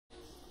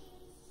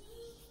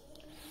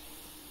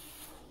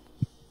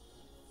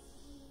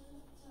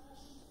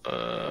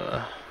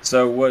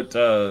So what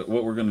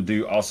we're going to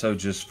do also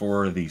just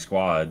for the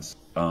squads,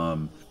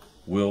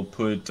 we'll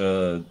put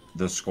the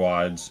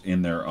squads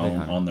in their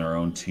own on their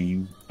own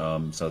team,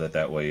 so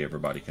that way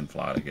everybody can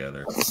fly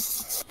together.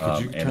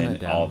 And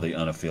then all the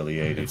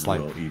unaffiliated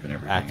will even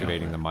everything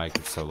activating out. the mic.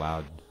 It's so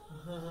loud.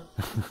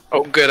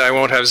 Oh, good. I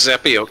won't have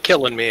Zeppio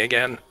killing me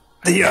again.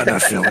 The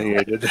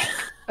unaffiliated.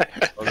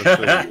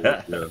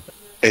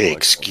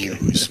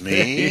 Excuse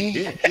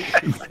me.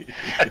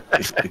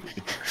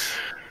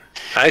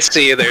 I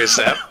see you there,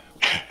 Zepp.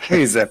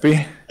 Hey,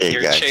 Zeppy.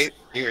 Hey, guys.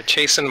 You were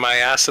chasing my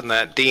ass in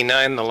that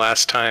D9 the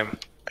last time.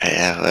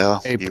 Yeah,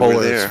 well, Hey, you Polar,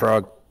 were it's there.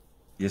 Frog.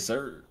 Yes,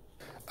 sir.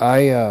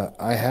 I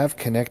have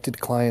connected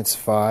clients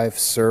 5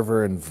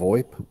 server and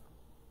VoIP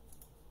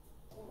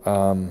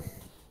on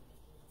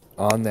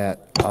that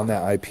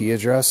IP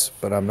address,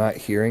 but I'm not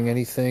hearing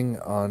anything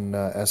on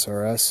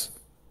SRS,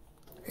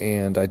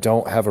 and I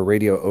don't have a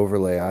radio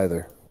overlay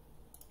either.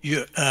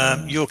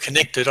 You're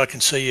connected. I can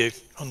see you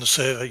on the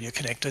server. You're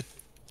connected.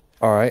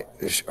 All right,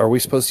 are we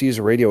supposed to use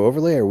a radio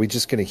overlay, or are we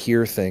just going to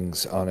hear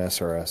things on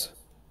SRS?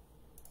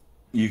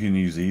 You can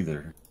use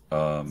either.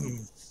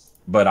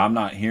 But I'm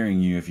not hearing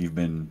you if you've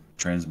been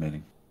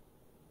transmitting.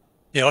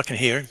 Yeah, I can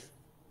hear.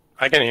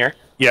 I can hear.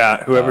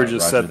 Yeah, whoever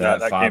just said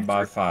that 5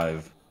 by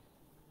 5.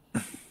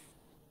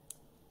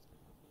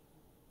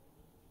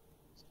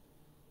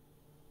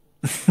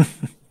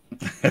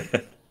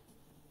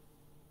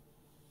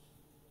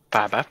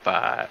 5 by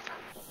 5.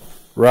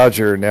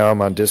 Roger, now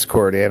I'm on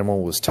Discord.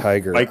 Animal was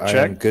Tiger. Mic I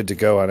check. am good to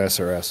go on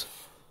SRS.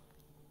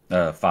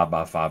 5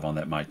 by 5 on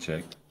that mic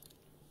check.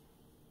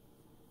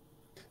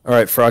 All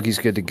right, Froggy's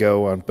good to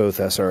go on both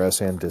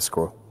SRS and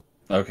Discord.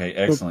 Okay,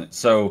 excellent.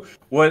 So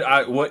what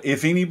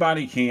if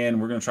anybody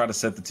can, we're going to try to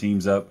set the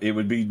teams up. It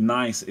would be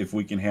nice if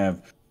we can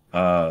have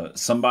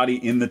somebody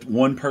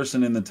one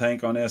person in the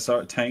tank on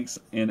tanks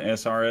in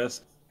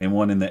SRS and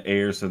one in the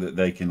air so that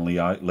they can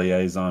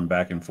liaison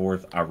back and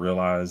forth. I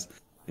realize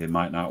it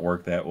might not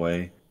work that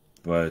way,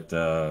 but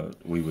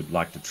we would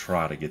like to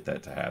try to get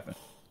that to happen.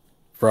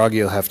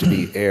 Froggy will have to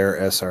be air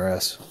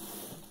SRS.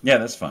 Yeah,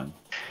 that's fine.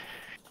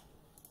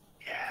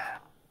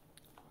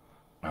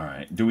 All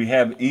right. Do we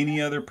have any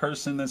other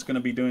person that's going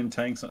to be doing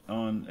tanks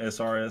on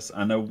SRS?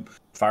 I know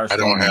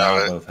Firestorm and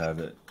I both have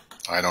it.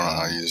 I don't know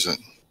how to use it.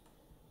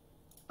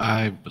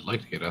 I would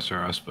like to get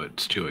SRS, but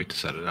it's too late to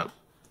set it up.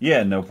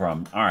 Yeah, no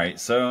problem. All right.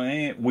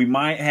 So we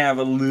might have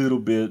a little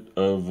bit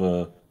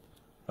of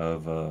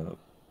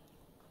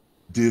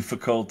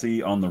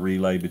difficulty on the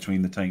relay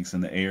between the tanks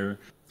and the air.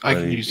 I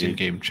can use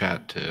in-game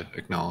chat to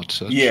acknowledge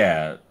such.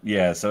 Yeah.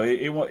 So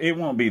it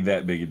won't be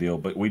that big a deal,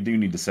 but we do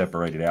need to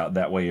separate it out.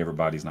 That way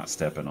everybody's not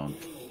stepping on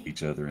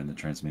each other in the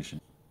transmission.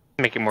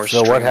 Make it more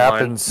So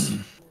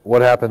streamlined.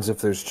 what happens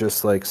if there's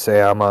just like,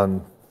 say I'm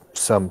on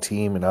some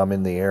team and I'm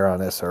in the air on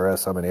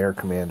SRS, I'm an air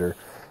commander.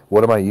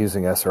 What am I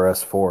using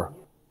SRS for?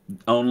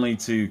 Only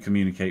to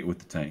communicate with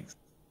the tanks.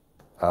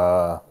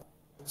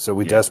 So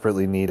we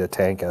desperately need a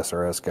tank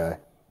SRS guy.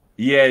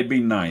 Yeah, it'd be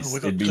nice. Oh,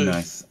 It'd be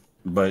nice.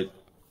 But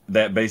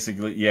that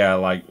basically, yeah,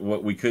 like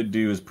what we could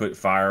do is put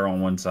Fire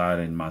on one side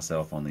and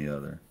myself on the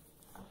other.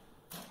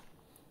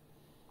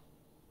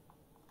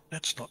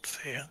 That's not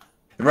fair.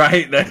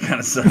 Right? That kind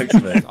of sucks,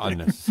 but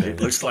Unnecessary.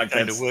 it looks like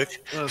Going that's to work.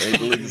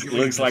 it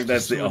looks like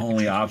that's the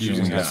only option we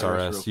Using got.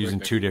 SRS, using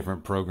 2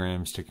 different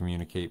programs to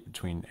communicate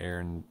between air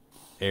and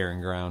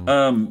ground.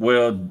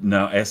 Well,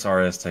 no,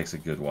 SRS takes a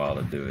good while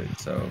to do it,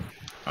 so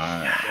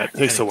It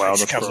takes a while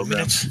to couple of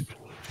program. minutes.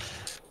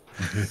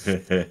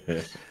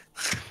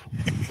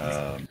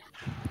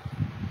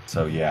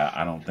 So yeah,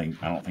 I don't think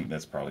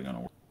that's probably going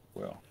to work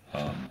well,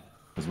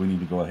 because we need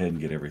to go ahead and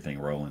get everything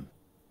rolling.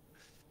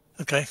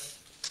 Okay.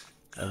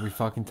 Every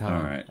fucking time.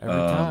 All right. Every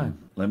time.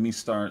 Let me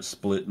start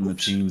splitting the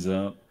teams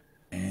up,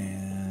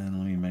 and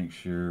let me make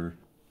sure.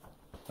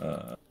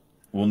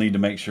 We'll need to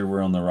make sure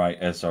we're on the right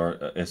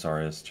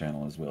SRS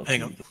channel as well.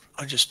 Hang on.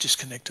 I just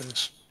disconnected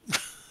this.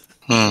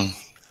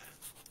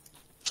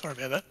 Sorry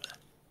about that.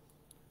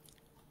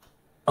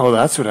 Oh,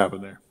 that's what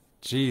happened there.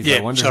 Jeez, Yeah,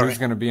 I wonder sorry. who's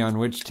going to be on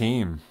which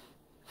team.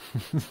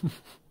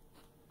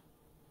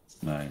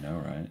 I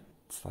know, right?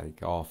 It's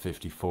like all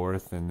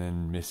 54th and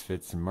then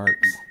Misfits and Mercs.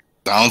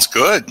 Sounds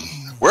good.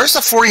 Where's the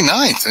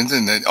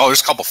 49th? Oh,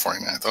 there's a couple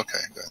 49th. Okay,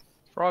 good.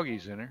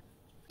 Froggy's in her.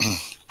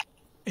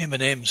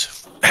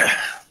 M&M's.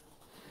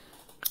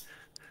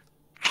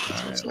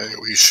 So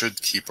we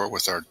should keep her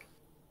with our.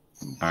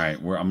 All right,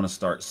 I'm going to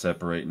start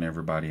separating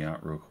everybody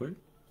out real quick.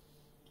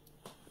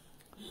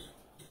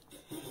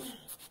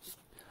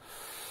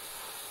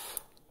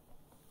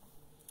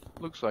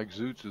 Looks like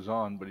Zoots is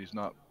on, but he's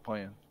not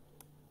playing.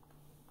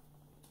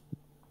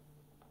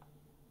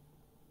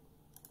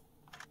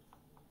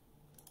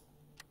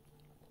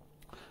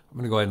 I'm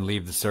going to go ahead and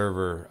leave the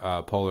server.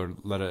 Polar,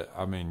 you're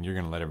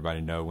going to let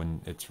everybody know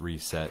when it's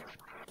reset.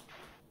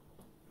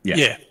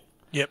 Yeah.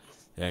 Yep.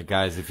 Yeah,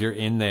 guys, if you're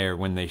in there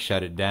when they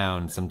shut it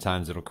down,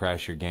 sometimes it'll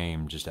crash your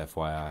game, just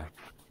FYI.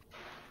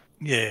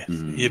 Yeah.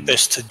 You're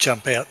best to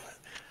jump out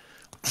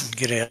and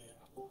get out.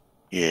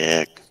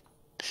 Yeah,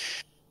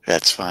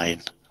 that's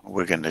fine.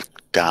 we're gonna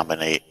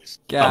dominate.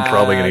 I'm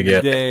probably gonna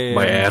get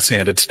my ass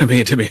handed to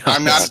me. To be honest,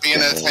 I'm not being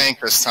a tank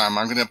this time.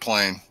 I'm gonna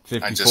plane.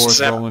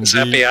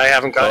 Zeppy, I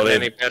haven't gotten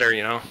any better,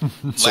 you know.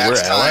 So we're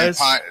allies?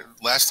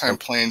 Last time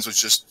planes was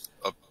just.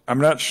 I'm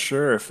not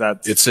sure if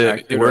that's.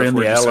 We're in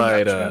the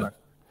allied.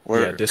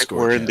 Discord.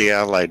 We're in the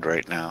allied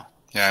right now.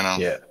 Yeah, I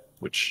know. Yeah,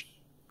 which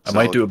I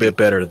might do a bit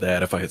better at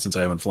that since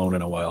I haven't flown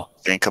in a while.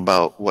 Think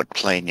about what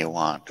plane you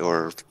want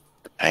or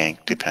tank,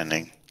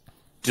 depending.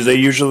 Do they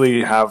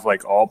usually have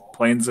like all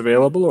planes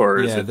available, or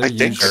is it? I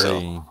think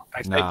so.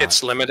 I think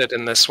it's limited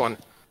in this one.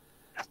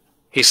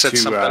 He said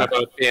something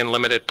about being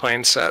limited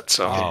plane set.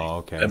 So. Oh,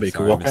 okay. That'd be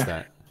cool. I missed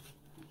that.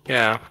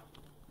 Yeah.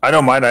 I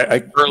don't mind.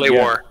 Early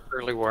war.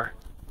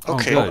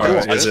 Okay, Oh,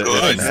 cool. That's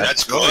good.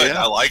 That's good.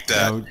 Yeah. I like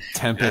that. No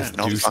Tempest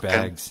no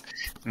douchebags.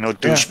 No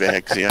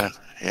douchebags. Yeah.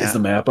 Is the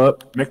map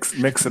up?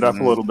 Mix it up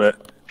a little bit,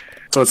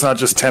 so it's not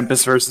just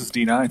Tempest versus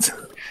D9s.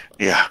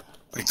 Yeah.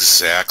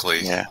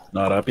 Exactly. Yeah.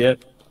 Not up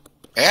yet.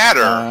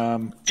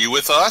 Adder, you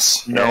with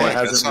us? No, it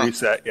hasn't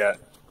reset yet.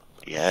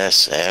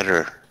 Yes,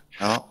 Adder.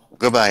 Oh,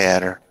 goodbye,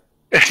 Adder.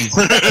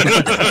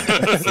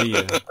 See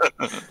ya.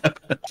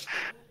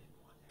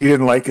 He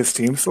didn't like his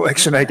team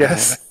selection, I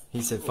guess.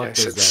 He said, "Fuck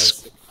those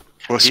guys."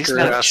 Well,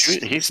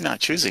 he's not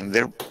choosing.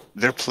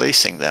 They're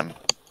placing them.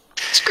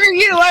 Screw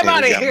you! I'm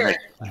out of here.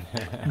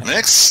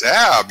 Nick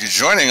Sab, you're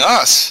joining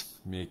us.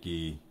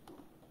 Mickey,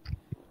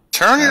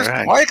 turn your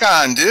mic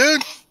on,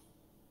 dude.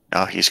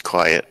 No, he's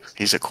quiet.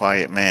 He's a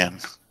quiet man.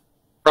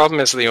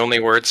 Problem is the only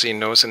words he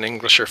knows in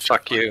English are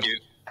 "fuck you"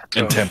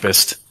 and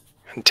Tempest.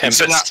 And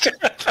Tempest.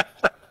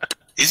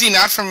 Is he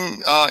not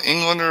from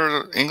England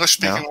or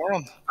English-speaking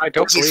world? I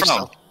don't believe so.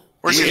 So.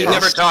 Where's he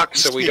never talked,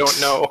 so we don't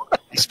know.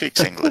 He speaks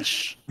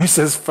English. He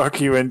says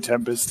 "fuck you" and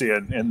Tempest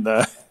in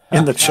the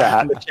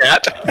chat.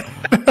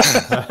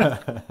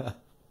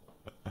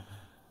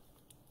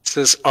 It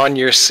says "on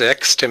your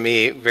six" to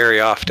me very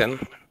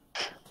often.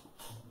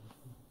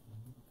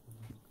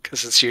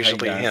 Because it's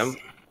usually him.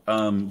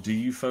 Do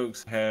you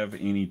folks have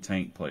any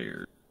tank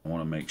players? I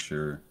want to make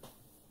sure.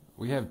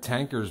 We have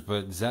tankers,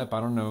 but Zepp,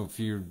 I don't know if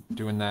you're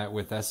doing that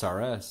with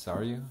SRS,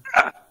 are you?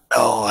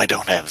 No, I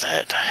don't have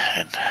that.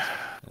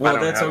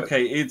 Well, that's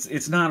okay.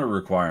 It's not a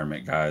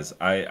requirement, guys.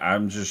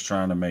 I'm just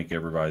trying to make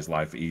everybody's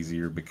life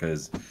easier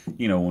because,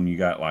 when you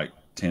got like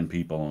 10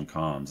 people on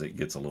comms, it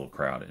gets a little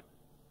crowded.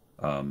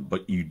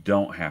 But you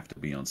don't have to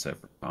be on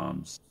separate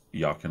comms.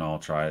 Y'all can all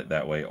try it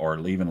that way. Or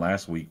even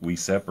last week, we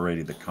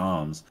separated the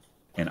comms,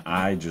 and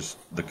I just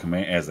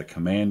as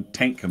a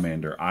tank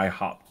commander, I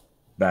hopped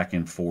back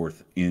and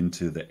forth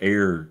into the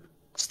air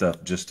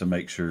stuff just to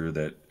make sure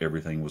that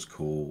everything was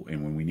cool.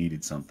 And when we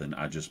needed something,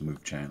 I just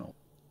moved channel.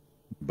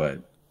 But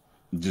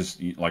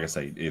just like I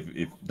say,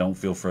 if don't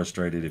feel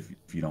frustrated if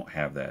you don't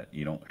have that.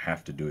 You don't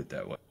have to do it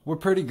that way. We're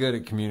pretty good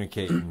at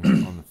communicating.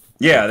 On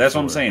the that's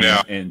what I'm saying.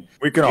 Yeah. And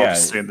we can all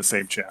just stay in the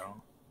same channel.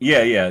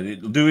 Yeah.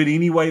 Do it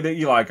any way that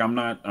you like. I'm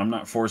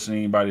not forcing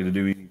anybody to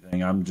do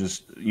anything. I'm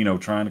just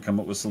trying to come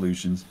up with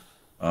solutions.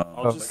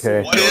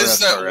 Okay. What is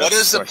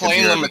the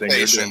plane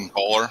limitation,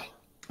 Polar?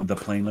 The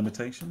plane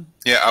limitation?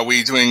 Yeah, are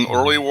we doing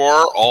early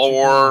war, all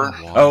war?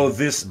 Oh,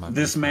 this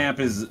map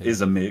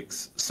is a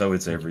mix, so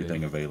it's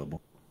everything available.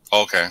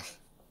 Okay.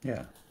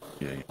 Yeah.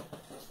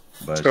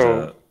 But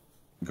so,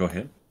 go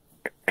ahead.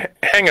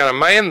 Hang on,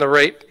 am I in the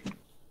right?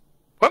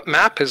 What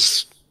map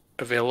is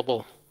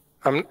available?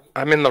 I'm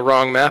in the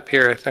wrong map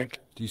here, I think.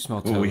 Do you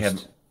smell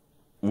toast?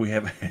 We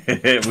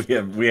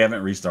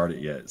haven't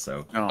restarted yet,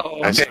 so.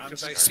 I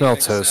smell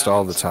toast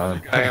all the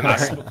time.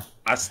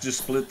 I just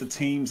split the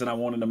teams, and I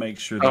wanted to make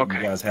sure that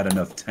you guys had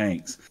enough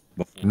tanks.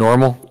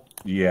 Normal?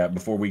 Yeah,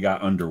 before we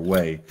got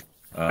underway.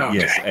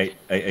 Yes,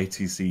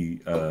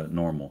 ATC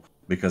normal,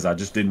 because I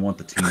just didn't want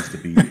the teams to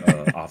be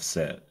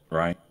offset,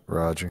 right?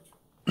 Roger.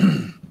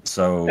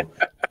 So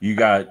you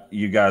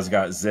guys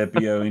got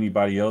Zeppio.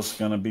 Anybody else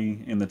gonna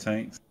be in the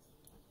tanks?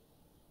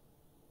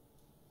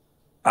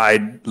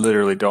 I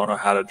literally don't know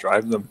how to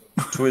drive them.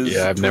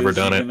 I've never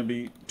done it.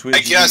 I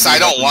guess I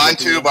don't want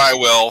to, but I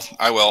will.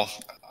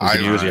 I'll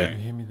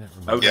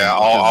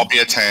be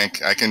a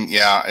tank. I can.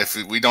 Yeah, if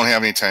we don't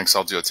have any tanks,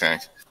 I'll do a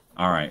tank.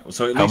 All right.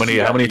 So how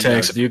many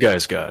tanks have you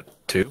guys got?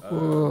 2.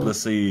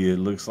 Let's see. It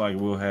looks like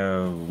we'll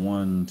have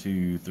 1,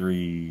 2,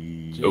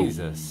 3.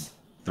 Jesus.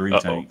 3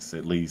 tanks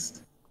at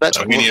least.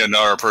 So we need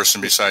another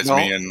person besides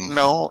me. And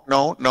no.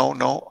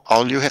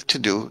 All you have to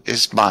do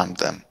is bomb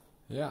them.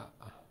 Yeah.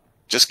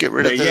 Just get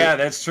rid of them. Yeah,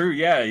 that's true.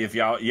 Yeah, if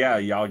y'all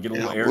get a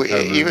little air cover,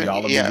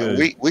 y'all will be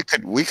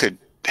good. We could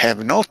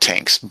have no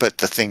tanks, but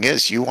the thing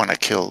is, you want to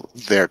kill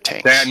their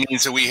tanks. That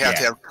means that we have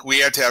to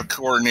have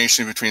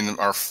coordination between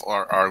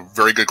our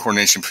very good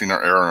coordination between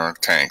our air and our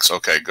tanks.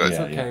 Okay, good.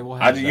 Okay, we'll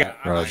have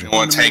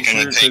one tank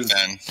and a tank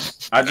then.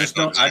 I just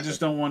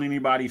don't want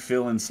anybody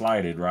feeling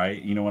slighted, right?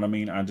 You know what I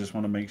mean? I just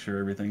want to make sure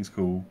everything's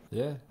cool.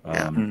 Yeah.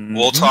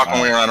 We'll talk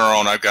when we're on our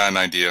own. I've got an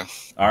idea.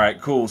 All right,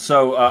 cool.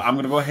 So I'm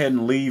going to go ahead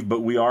and leave,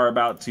 but we are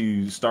about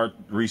to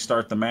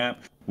restart the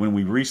map. when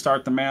we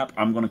restart the map,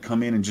 I'm going to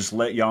come in and just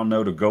let y'all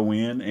know to go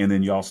in, and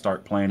then y'all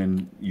start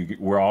planning.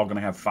 We're all going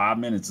to have 5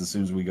 minutes as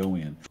soon as we go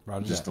in.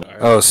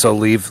 So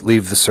leave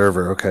the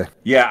server. Okay.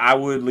 Yeah, I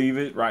would leave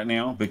it right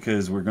now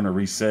because we're going to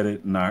reset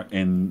it,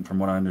 and from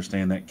what I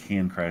understand, that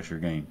can crash your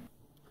game.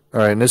 All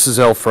right, and this is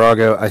El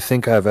Frago. I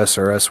think I have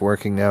SRS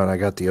working now, and I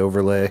got the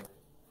overlay.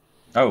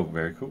 Oh,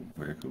 very cool.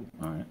 Very cool.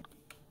 All right.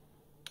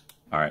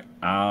 All right.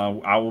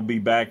 I will be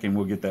back, and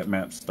we'll get that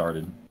map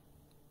started.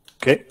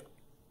 Okay.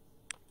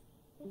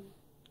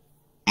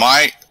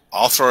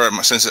 I'll throw it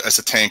since as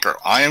a tanker.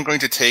 I am going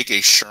to take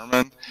a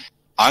Sherman.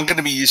 I'm going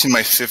to be using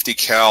my 50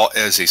 cal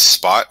as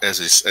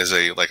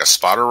a like a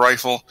spotter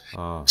rifle.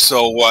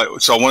 So one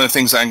of the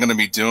things I'm going to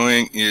be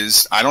doing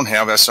is I don't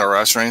have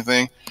SRS or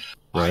anything.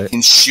 Right. I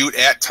can shoot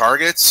at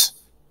targets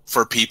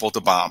for people to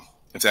bomb.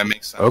 If that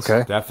makes sense.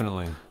 Okay.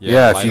 Definitely.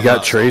 Yeah, if you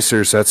got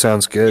tracers, that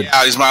sounds good.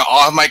 Yeah,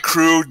 all of my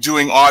crew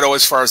doing auto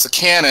as far as the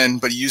cannon,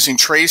 but using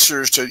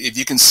tracers to, if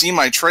you can see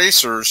my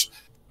tracers,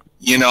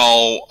 and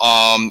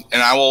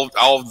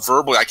I'll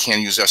verbally, I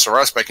can't use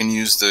SRS, but I can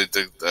use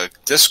the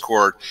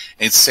Discord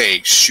and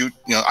say, shoot,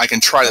 I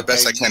can try the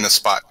best I can to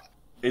spot.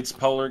 It's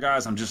Polar,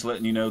 guys. I'm just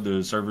letting you know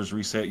the server's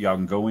reset. Y'all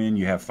can go in.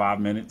 You have 5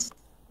 minutes.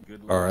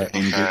 Good luck. All right.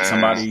 And get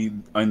somebody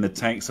in the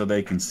tank so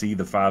they can see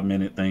the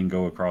 5-minute thing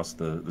go across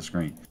the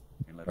screen.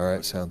 All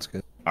right, sounds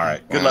good. All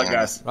right, good luck,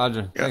 guys.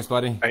 Roger. Thanks,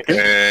 buddy.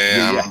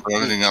 I'm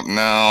loading up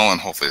now, and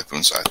hopefully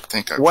the I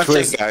think One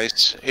thing,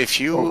 guys, if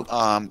you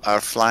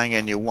are flying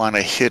and you want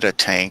to hit a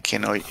tank,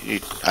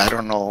 I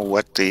don't know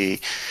what the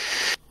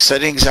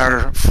settings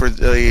are for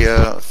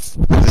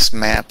this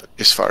map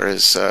as far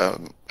as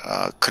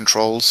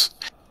controls,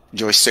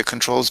 joystick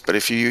controls, but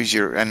if you use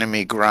your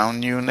enemy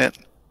ground unit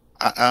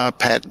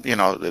pad,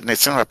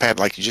 it's not a pad,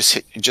 like you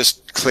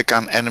just click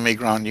on enemy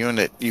ground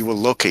unit, you will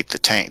locate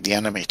the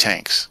enemy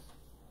tanks.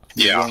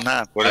 Yeah, you will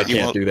not. I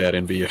can't do that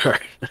in VR.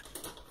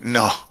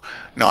 No.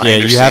 Yeah, I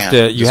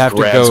understand. you have to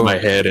grabs go. my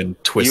head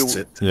and twists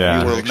it.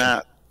 Yeah.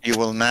 You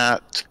will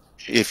not.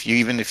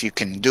 Even if you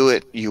can do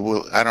it, you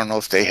will. I don't know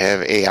if they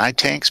have AI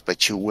tanks,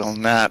 but you will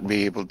not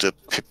be able to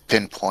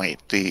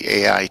pinpoint the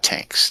AI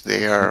tanks.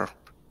 They are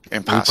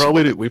impossible.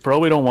 We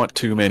probably don't want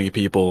too many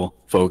people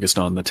focused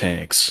on the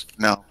tanks.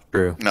 No.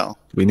 True. No.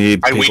 We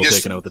need people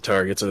taking out the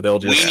targets, or they'll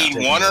just. We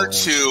need one or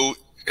two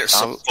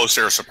close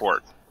air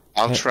support.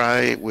 I'll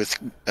try with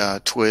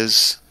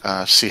Twiz,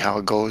 see how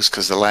it goes,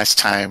 because the last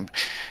time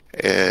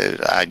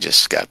I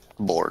just got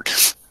bored.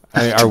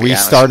 Are we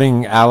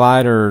starting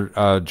Allied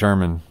or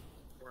German?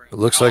 It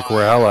looks like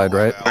we're allied,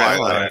 right?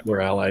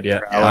 We're allied, yeah.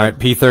 All right,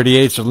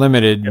 P-38s are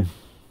limited.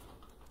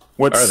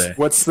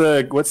 What's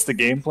the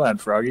game plan,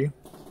 Froggy?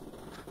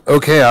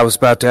 Okay, I was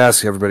about to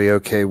ask everybody.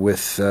 Okay,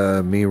 with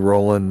me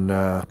rolling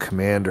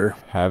commander.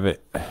 Have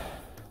it.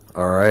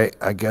 All right,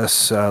 I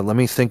guess let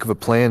me think of a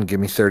plan. Give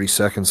me 30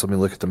 seconds. Let me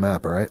look at the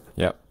map, all right?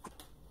 Yep.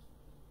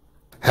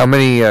 How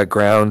many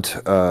ground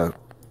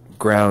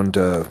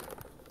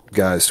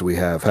guys do we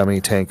have? How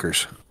many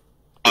tankers?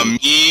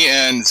 Me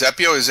and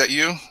Zepio, is that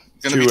you?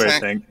 Two, I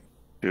think.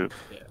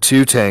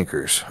 Two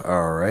tankers,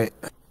 all right.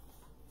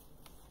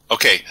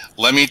 Okay,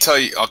 let me tell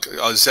you,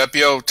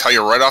 Zepio, tell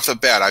you right off the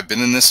bat, I've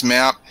been in this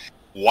map.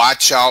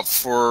 Watch out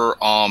for,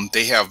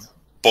 they have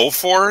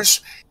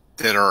Bofors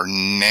that are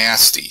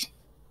nasty.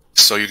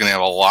 So you're going to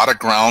have a lot of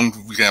ground.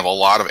 You're going to have a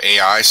lot of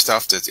AI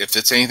stuff. That if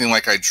it's anything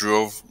like I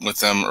drove with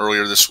them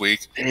earlier this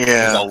week,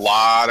 there's a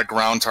lot of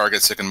ground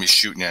targets that are going to be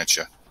shooting at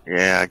you.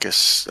 Yeah, I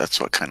guess that's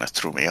what kind of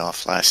threw me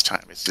off last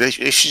time. It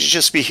should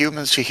just be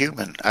humans to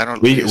human. I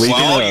don't.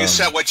 You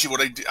said what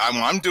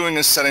I'm doing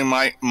is setting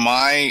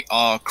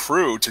my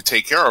crew to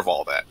take care of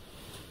all that.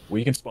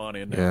 We can spawn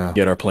in and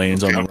get our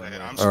planes on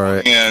the all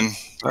right. And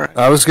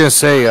I was gonna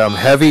say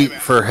heavy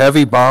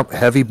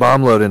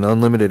bomb load and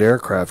unlimited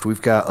aircraft.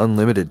 We've got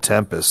unlimited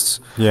Tempests.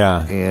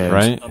 Yeah, and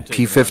right.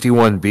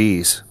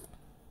 P-51Bs.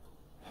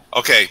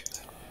 Okay.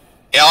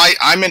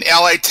 I'm in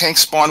Allied Tank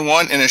Spawn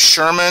 1 in a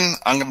Sherman.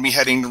 I'm going to be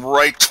heading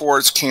right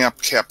towards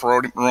Camp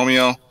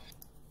Romeo.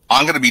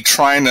 I'm going to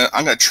try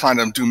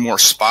to do more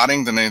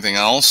spotting than anything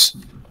else.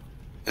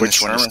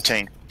 Which one is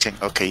tank?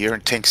 Okay, you're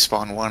in Tank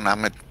Spawn 1.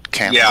 I'm at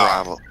Camp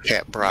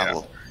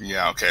Bravo.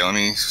 Yeah, okay, let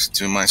me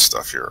do my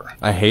stuff here.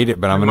 I hate it,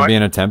 but I'm going to be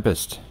in a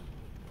Tempest.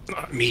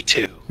 Me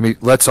too.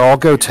 Let's all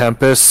go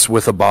Tempests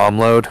with a bomb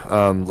load.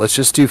 Let's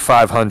just do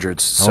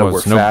 500s, so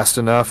we're fast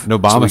enough. No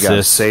bomb assist. We got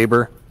a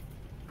Saber.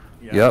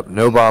 Yep,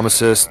 no bomb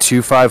assist,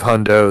 2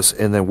 500s,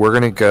 and then we're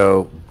gonna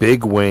go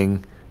big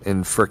wing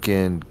and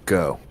frickin'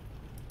 go.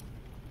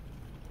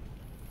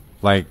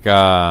 Like,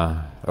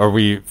 are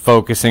we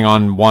focusing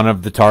on one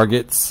of the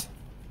targets?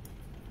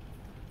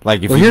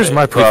 Like, if here's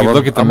my problem. If you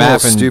look at the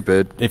map and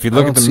stupid. If you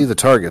look at see the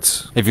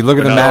targets. If you look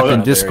at the map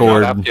in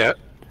Discord,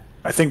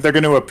 I think they're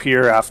going to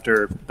appear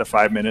after the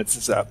 5 minutes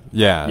is up.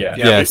 Yeah.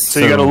 Yes.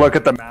 So you got to look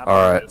at the map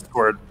on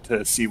Discord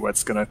to see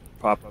what's going to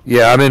pop up.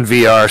 Yeah, I'm in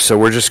VR, so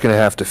we're just going to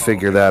have to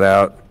figure that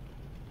out.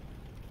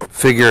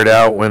 Figure it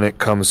out when it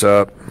comes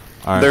up.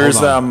 All right,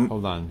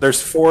 hold on.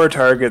 There's 4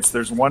 targets.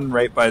 There's one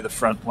right by the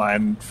front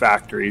line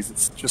factories.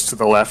 It's just to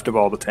the left of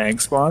all the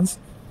tank spawns.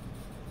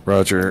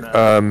 Roger.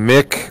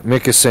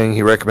 Mick is saying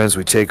he recommends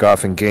we take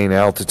off and gain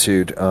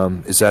altitude.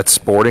 Is that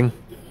sporting?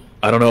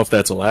 I don't know if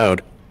that's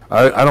allowed.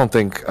 I don't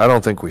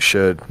think we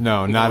should.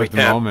 No, not at the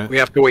moment. We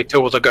have to wait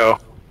till the go.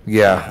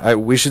 Yeah,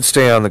 we should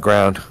stay on the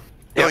ground.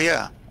 Oh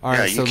yeah. All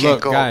right, yeah, so you can't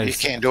look, go. guys.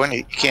 You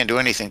can't do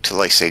anything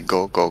till I say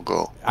go, go,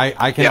 go.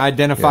 I can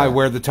identify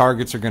where the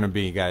targets are going to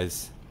be,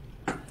 guys.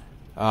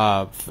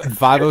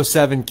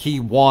 507 key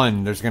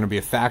 1, there's going to be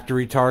a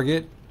factory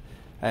target.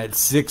 At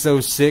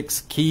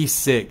 606 key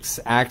 6,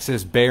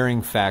 Axis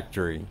bearing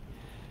factory.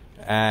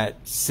 At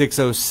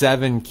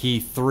 607 key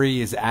 3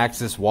 is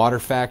Axis water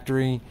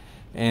factory.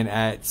 And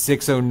at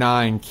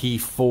 609 key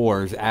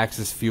 4 is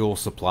Axis fuel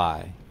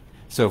supply.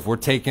 So if we're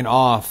taking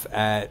off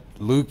at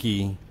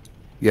Lukey...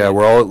 Yeah,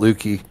 we're all at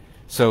Lukey.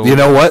 So you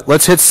know what?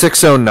 Let's hit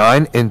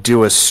 609 and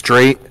do a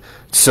straight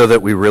so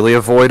that we really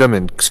avoid them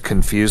and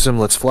confuse them.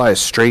 Let's fly a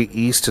straight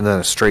east and then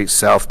a straight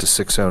south to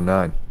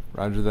 609.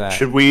 Roger that.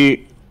 Should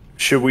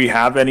we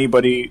have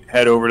anybody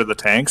head over to the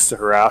tanks to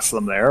harass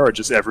them there, or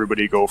just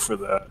everybody go for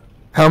the...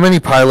 How many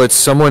pilots?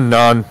 Someone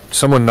non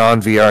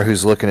VR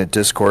who's looking at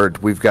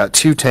Discord. We've got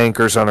 2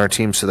 tankers on our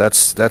team, so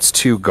that's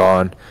 2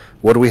 gone.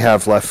 What do we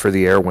have left for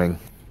the air wing?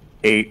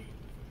 8.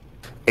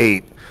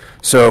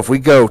 So if we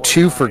go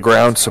 2 for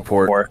ground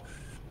support,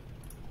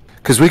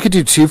 because we could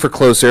do 2 for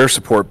close air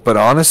support, but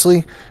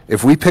honestly,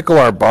 if we pickle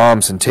our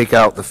bombs and take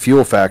out the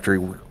fuel factory,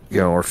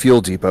 or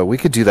fuel depot, we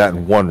could do that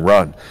in 1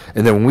 run.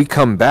 And then when we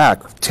come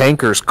back,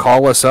 tankers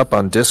call us up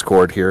on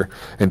Discord here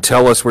and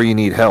tell us where you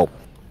need help.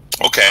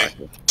 Okay.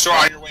 So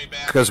on your way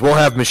back. Because we'll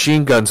have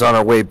machine guns on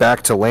our way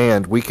back to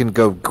land. We can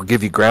go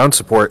give you ground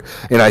support.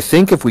 And I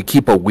think if we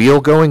keep a wheel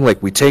going,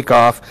 like we take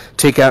off,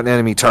 take out an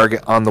enemy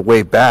target on the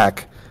way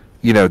back,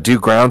 do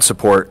ground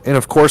support. And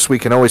of course, we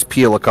can always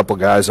peel a couple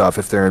guys off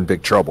if they're in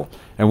big trouble.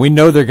 And we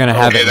know they're going to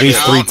have at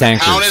least 3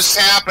 tankers. The count is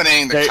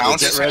happening. The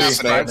count is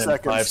happening.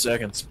 5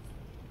 seconds.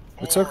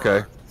 It's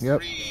okay.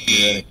 Yep.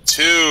 3,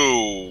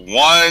 2,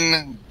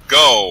 1,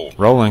 go.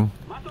 Rolling.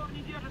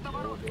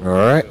 All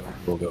right.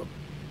 We'll go.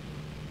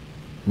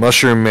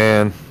 Mushroom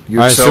Man. All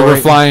right, so we're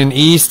flying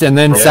east and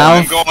then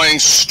south? I'm going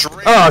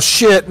straight. Oh,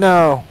 shit,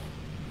 no.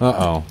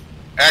 Uh-oh.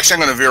 Actually, I'm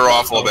going to veer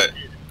off a little bit.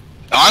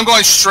 Now, I'm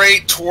going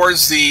straight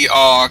towards the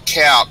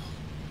cap,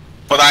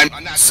 but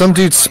I'm not... Some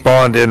dude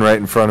spawned in right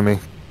in front of me.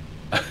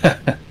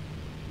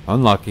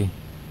 Unlucky.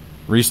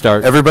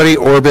 Restart. Everybody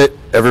orbit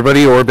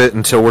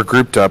until we're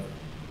grouped up.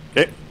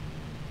 Okay.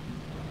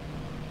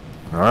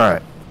 All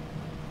right.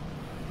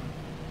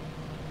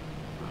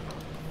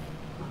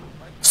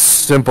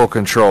 Simple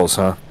controls,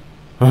 huh?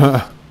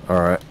 All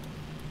right.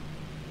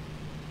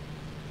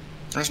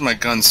 Where's my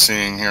gun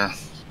seeing here?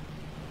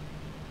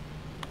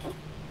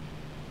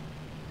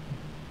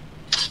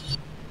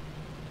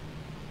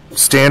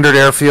 Standard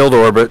airfield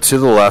orbit to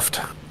the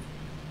left.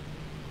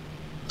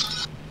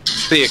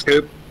 See you,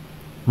 Coop.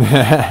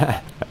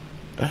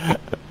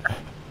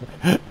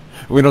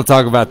 We don't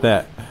talk about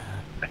that.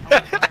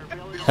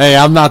 Hey,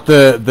 I'm not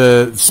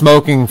the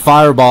smoking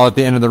fireball at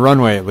the end of the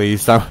runway, at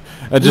least. I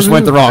just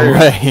went the wrong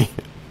way.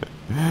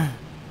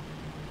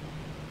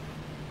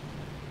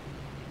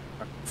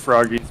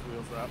 Froggy's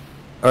wheels up.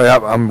 Oh, yeah,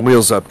 I'm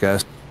wheels up,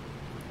 guys.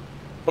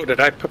 Oh, did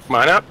I put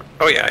mine up?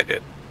 Oh, yeah, I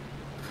did.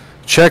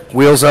 Check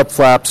wheels up,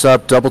 flaps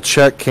up, double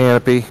check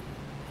canopy.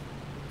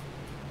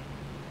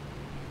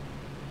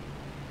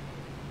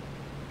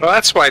 Well,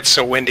 that's why it's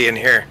so windy in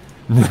here.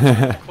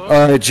 All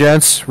right,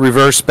 gents,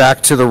 reverse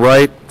back to the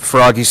right.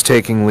 Froggy's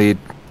taking lead.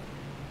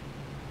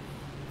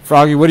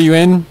 Froggy, what are you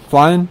in?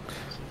 Flying?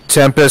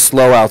 Tempest,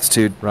 low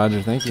altitude.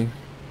 Roger, thank you.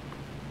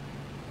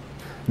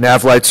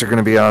 Nav lights are going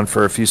to be on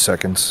for a few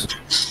seconds.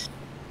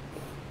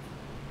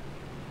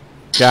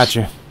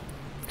 Gotcha.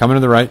 Coming to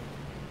the right.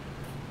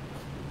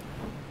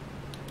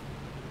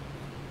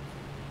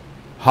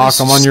 Hawk,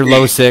 I'm on your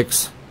low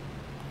 6.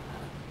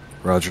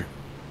 Roger.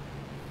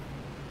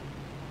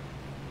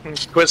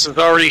 Twiz is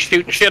already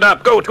shooting shit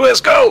up. Go,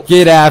 Twiz, go!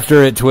 Get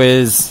after it,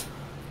 Twiz.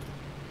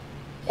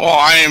 Well,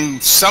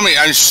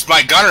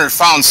 my gunner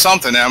found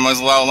something and I was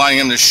allowing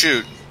him to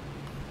shoot.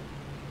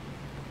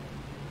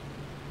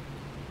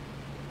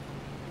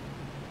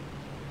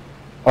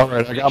 All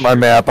right, I got my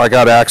map. I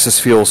got Axis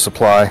fuel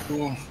supply.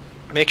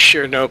 Make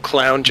sure no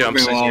clown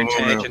jumps in your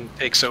tank and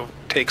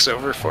takes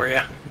over for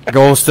you.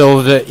 Go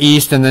still to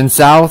east and then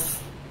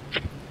south?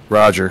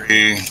 Roger.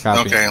 Okay,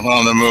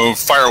 on the move.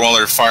 Fire while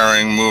they're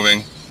firing,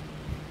 moving.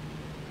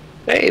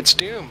 Hey, it's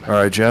Doom. All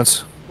right,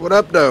 gents. What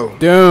up, though?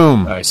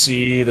 Doom. I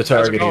see the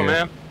target How's it going,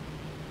 here. man?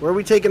 Where are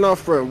we taking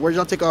off from? Where'd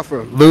y'all take off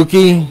from?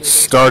 Lukey.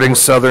 Starting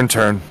southern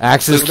turn.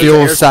 Axis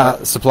fuel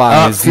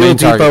supply is fuel main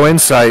depot target. in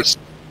sight.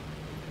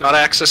 Not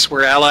Axis,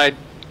 we're allied.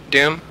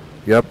 Doom.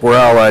 Yep, we're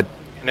allied.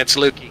 And it's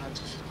Lukey.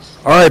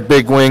 All right,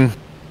 Big Wing.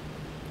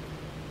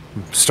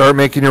 Start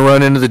making your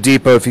run into the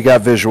depot if you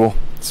got visual.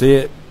 See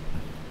it.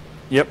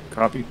 Yep,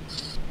 copy.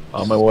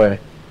 On my way.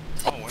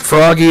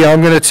 Froggy,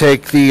 I'm going to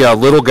take the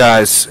little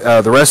guys.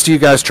 The rest of you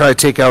guys try to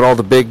take out all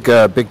the big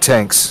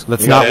tanks.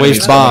 Let's not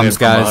waste bombs,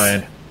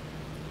 guys.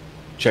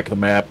 Check the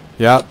map.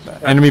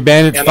 Yep. Enemy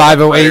bandits And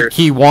 508 fire.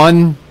 key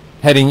 1.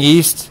 heading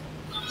east.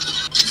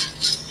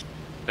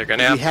 They're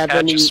gonna Do have we to have catch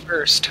any- us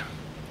first.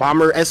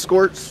 Bomber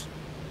escorts?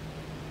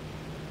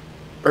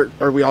 Or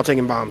are we all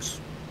taking bombs?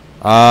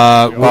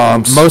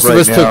 Bombs Most of right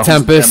us now. took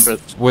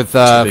Tempest with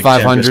a big Tempest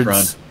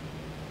 500s.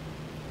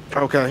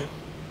 Okay.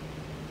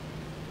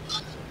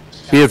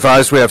 Be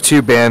advised, we have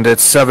 2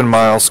 bandits, 7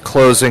 miles,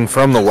 closing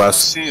from the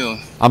west. See you.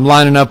 I'm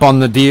lining up on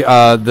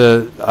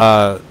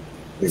the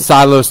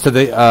silos to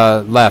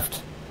the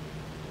left.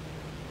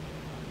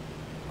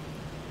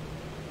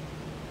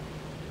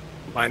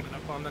 Lining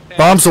up on the tank.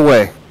 Bombs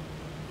away.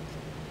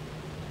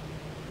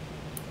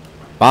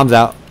 Bombs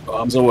out.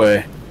 Bombs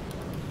away.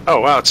 Oh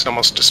wow, it's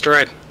almost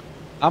destroyed.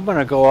 I'm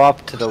gonna go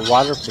off to the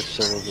water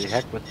facility.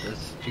 Heck with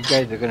this. You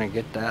guys are gonna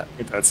get that.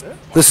 That's it.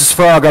 This is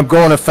Frog. I'm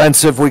going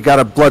offensive. We got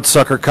a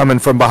bloodsucker coming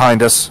from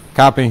behind us.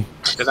 Copy.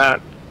 After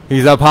that,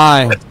 He's up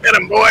high. let's get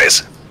him,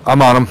 boys.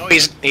 I'm on him. No,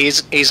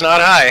 he's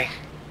not high.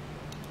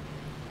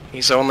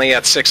 He's only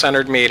at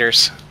 600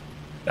 meters.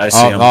 I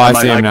see him. I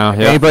see him now.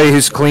 Yeah. Anybody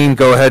who's clean,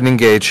 go ahead and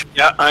engage.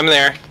 Yeah, I'm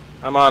there.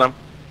 I'm on him.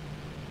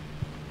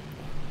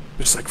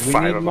 There's like We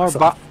 5 need of more us.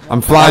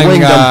 I'm winged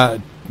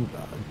flying.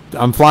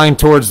 I'm flying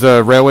towards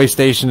the railway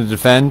station to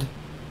defend.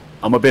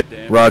 I'm a bit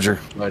damaged. Roger.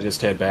 Do I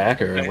just head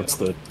back, or what's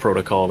the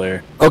protocol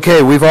there?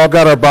 Okay, we've all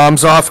got our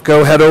bombs off.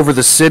 Go head over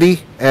the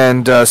city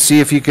and see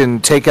if you can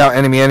take out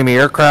enemy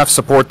aircraft,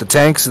 support the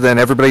tanks, and then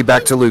everybody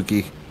back to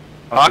Lukey.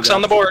 Hawks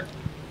on the board.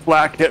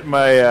 Flak hit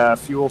my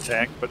fuel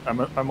tank, but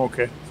I'm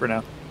okay for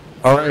now.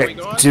 All Where are we right.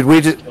 going? Did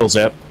we? Kill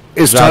Zap.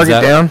 Is Roger target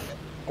that. down?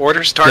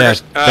 Orders,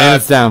 target. Yeah,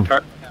 bandits down.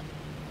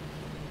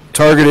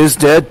 Target is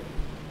dead.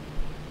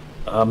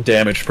 I'm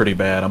damaged pretty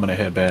bad. I'm gonna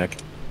head back.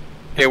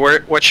 Hey,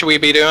 what should we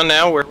be doing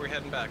now? Where are we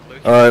heading back, Luke?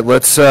 All right.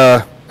 Let's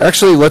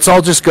actually let's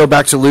all just go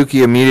back to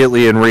Lukey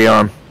immediately and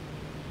rearm.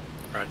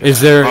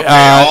 Is there Okay,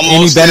 any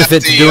almost benefit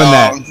at to the, doing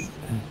that?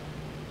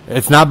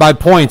 It's not by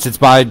points. It's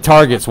by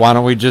targets. Why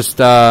don't we just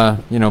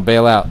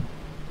bail out,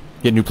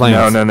 get new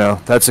planes? No.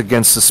 That's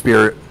against the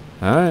spirit.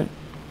 All right.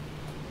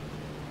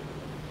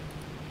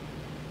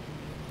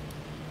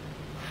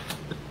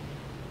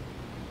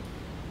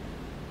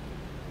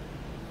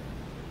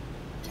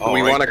 Do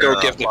we right want to go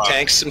there, give the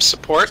tanks some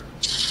support?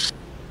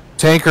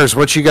 Tankers,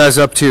 what you guys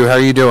up to? How are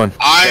you doing?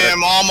 I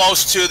am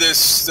almost to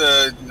this.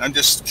 I'm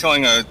just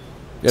killing a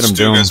Get 'em,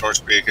 Stuga, Doom. so to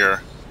speak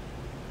here.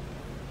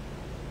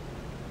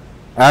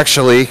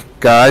 Actually,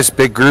 guys,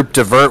 big group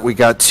divert. We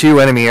got 2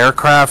 enemy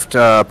aircraft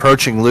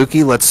approaching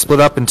Lukey. Let's split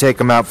up and take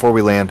them out before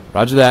we land.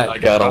 Roger that. I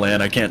gotta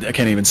land. I can't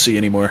even see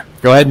anymore.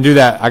 Go ahead and do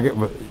that.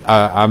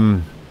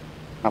 I'm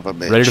Of a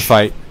bitch. ready to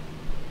fight.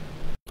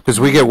 Because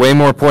we get way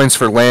more points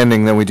for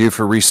landing than we do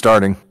for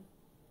restarting.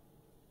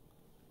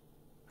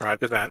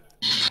 Roger that.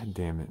 God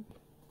damn it.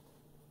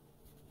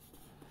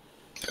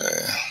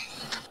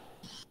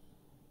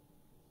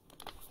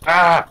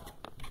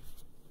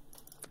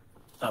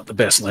 Not the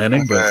best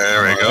landing, but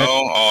There we all go. right.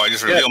 Oh, I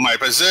just revealed my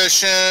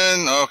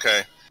position.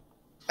 Okay.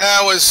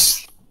 That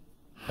was.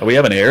 Oh, we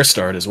have an air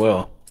start as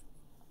well.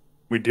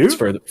 We do? It's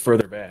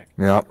further back.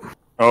 Yep.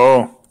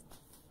 Oh.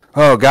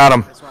 Oh, got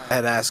him. I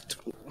had asked.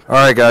 All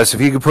right, guys,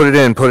 if you could put it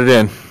in, put it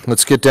in.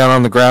 Let's get down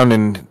on the ground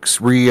and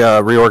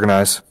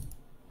reorganize.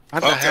 How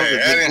the hell Okay,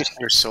 did Eddie. they get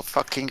here so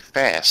fucking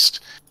fast?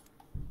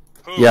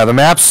 Yeah, the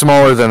map's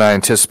smaller than I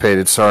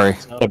anticipated. Sorry.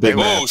 Not a big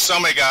map. Oh,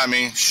 somebody got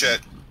me. Shit.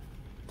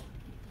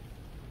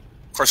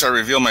 Of course, I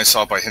revealed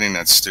myself by hitting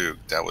that Stug.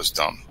 That was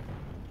dumb.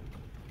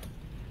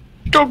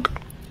 Doug.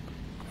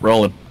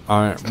 Rolling.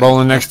 All right,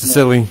 rolling next to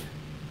Silly.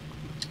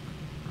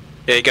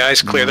 Hey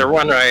guys, clear the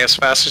runway as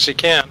fast as you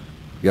can.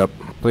 Yep.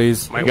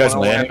 Please. Might You guys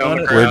wanna landing land on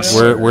the it? grass.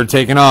 We're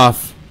taking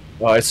off.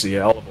 Oh, I see.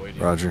 I'll avoid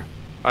you. Roger.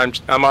 I'm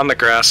on the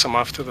grass. I'm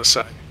off to the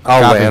side.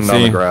 I'll Copy, land on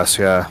see. the grass,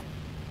 yeah.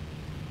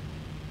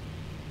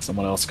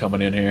 Someone else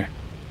coming in here.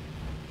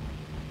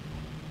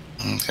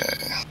 Okay.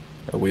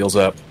 The wheels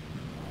up.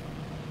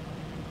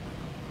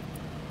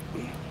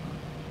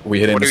 We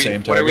hitting the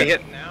same What are we target.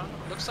 hitting now?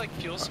 Looks like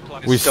fuel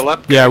supply We is still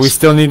up. Yeah, guys. we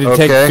still need to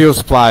take Okay. fuel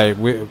supply.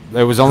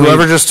 There was only.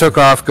 Whoever just took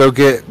off, go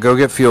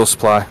get fuel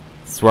supply.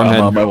 That's where I'm I'm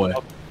heading. on my way.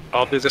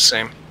 I'll do the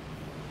same.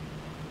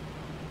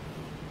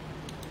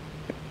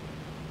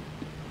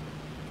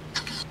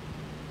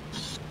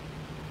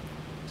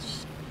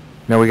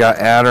 Now we got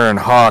Adder and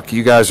Hawk.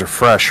 You guys are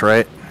fresh,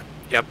 right?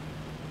 Yep.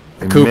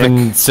 And Coop Mick?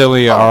 and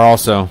Silly are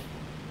also.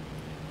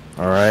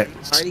 All right.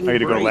 I gotta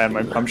go land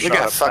my pump We shot. got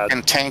up pad.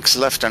 fucking tanks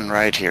left and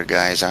right here,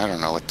 guys. I don't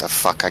know what the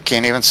fuck. I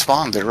can't even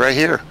spawn. They're right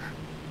here.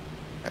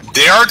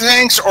 They are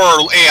tanks or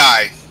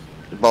AI?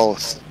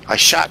 Both. I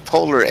shot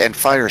Polar and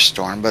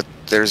Firestorm, but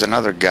there's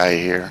another guy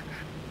here.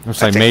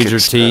 Looks I like think Major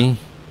it's, T.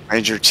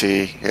 Major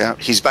T. Yeah,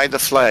 he's by the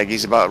flag.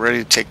 He's about ready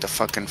to take the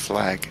fucking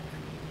flag.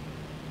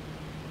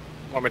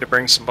 Want me to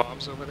bring some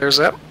bombs over there,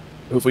 Zep?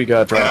 Who have we got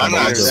Yeah, dropping I'm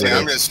not bombs over saying.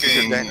 there? I'm just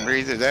getting.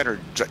 Either that or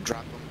drop them.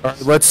 All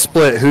right, let's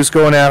split. Who's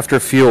going after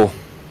fuel?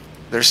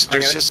 There's Okay.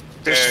 fucking,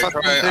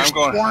 try- they're I'm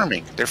going-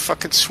 swarming. They're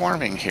fucking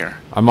swarming here.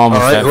 I'm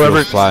almost All right, at fuel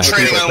whoever- supply.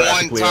 Training People on one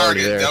practically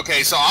already target. there.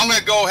 Okay, so I'm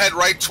gonna go ahead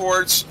right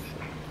towards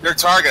their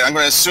target. I'm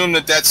gonna assume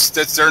that that's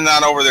they're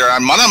not over there.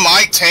 I'm one of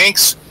my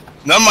tanks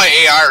None of my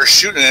AI are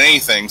shooting at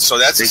anything, so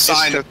that's a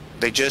sign.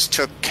 They just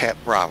took Cap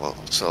Bravo.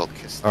 So.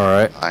 All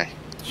right.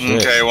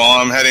 Okay, well,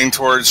 I'm heading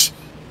towards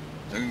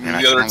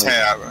the other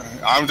tab.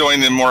 I'm doing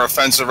the more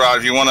offensive route.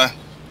 If you want to,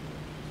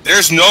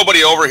 there's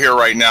nobody over here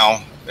right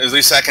now. At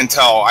least I can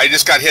tell. I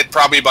just got hit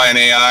probably by an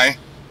AI.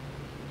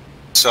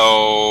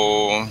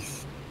 So.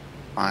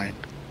 Fine.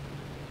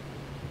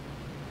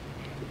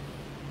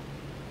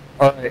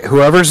 All right.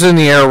 Whoever's in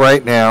the air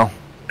right now.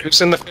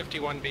 Who's in the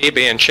 51B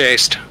being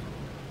chased?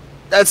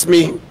 That's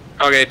me.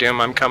 Okay,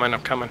 Doom, I'm coming.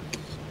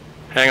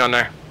 Hang on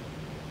there.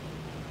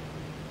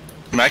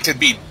 I could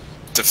be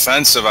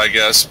defensive, I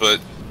guess, but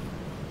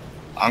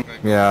I'm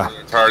going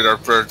to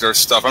go their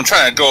stuff. I'm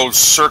trying to go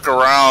circle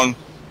around,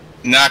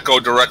 not go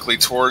directly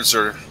towards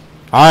her.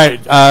 All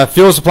right,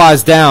 fuel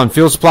supplies down.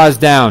 Fuel supplies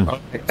down.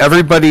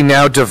 Everybody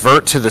now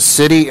divert to the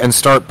city and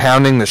start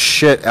pounding the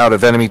shit out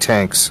of enemy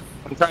tanks.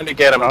 I'm trying to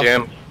get him,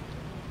 Doom.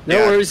 No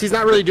worries, he's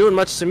not really doing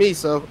much to me,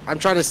 so I'm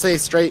trying to stay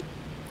straight.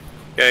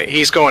 Yeah,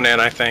 he's going in,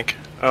 I think.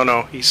 Oh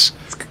no, he's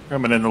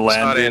coming in the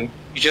land. Not in.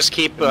 You just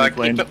keep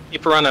running him.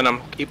 Keep running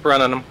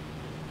him.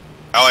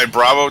 Allied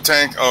Bravo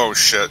tank? Oh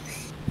shit.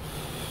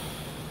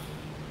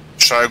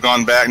 Should I have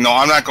gone back? No,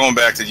 I'm not going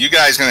back. You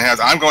guys gonna have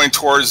to. I'm going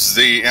towards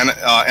the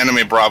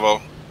enemy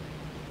Bravo.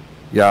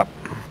 Yeah.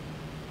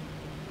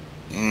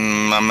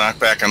 I'm not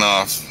backing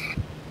off.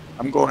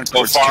 I'm going so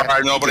towards far.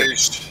 Cap,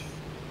 Nobody's.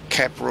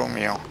 Cap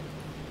Romeo.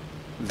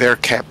 They're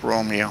Cap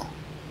Romeo.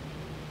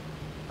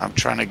 I'm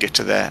trying to get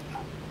to that.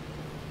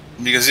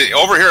 Because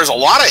over here is a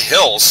lot of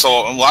hills,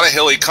 so a lot of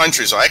hilly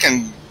country, so I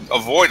can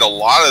avoid a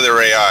lot of their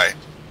AI.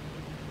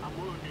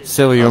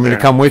 Silly, you want me to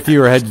come with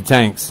you or head to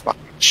tanks?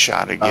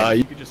 Shot again.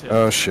 You can just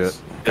hit shit.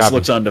 This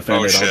looks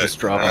undefended. I'll just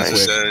drop it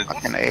quick.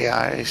 Fucking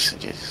AIs.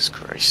 Jesus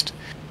Christ.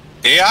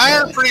 AI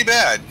are pretty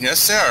bad.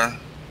 Yes, they are.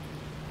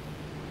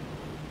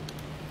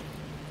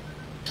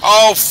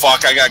 Oh,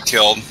 fuck. I got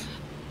killed.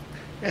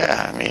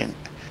 Yeah, I mean.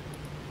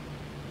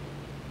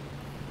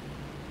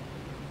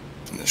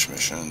 Finish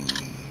mission.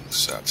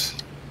 Set.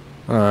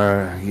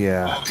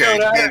 Yeah. Okay,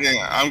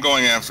 I'm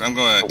going to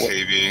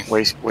KV.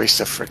 Waste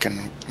of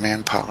frickin'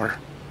 manpower.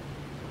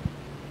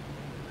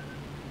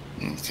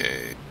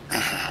 Okay.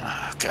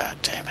 God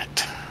damn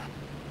it.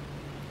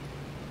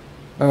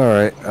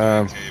 Alright,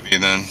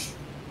 KV then.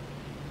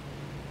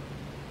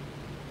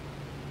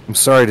 I'm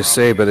sorry to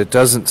say, but it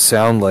doesn't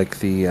sound like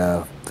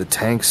the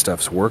tank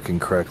stuff's working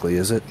correctly,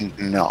 is it?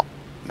 No.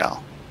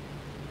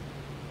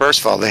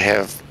 First of all, they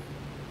have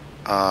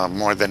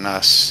more than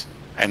us.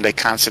 And they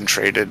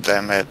concentrated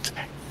them at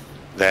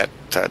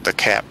the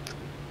Cap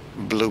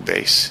blue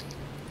base.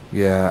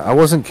 Yeah, I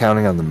wasn't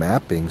counting on the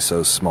map being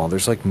so small.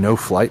 There's like no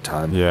flight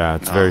time. Yeah,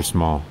 it's very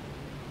small.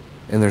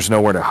 And there's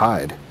nowhere to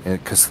hide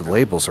because the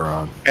labels are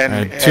on.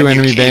 And two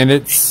enemy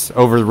bandits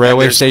over the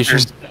railway station.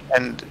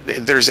 And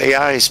there's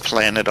AIs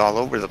planted all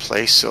over the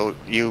place, so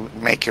you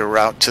make your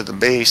route to the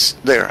base.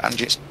 There, I'm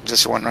just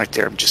one right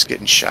there. I'm just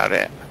getting shot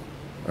at.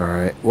 All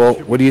right. Well,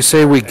 what do you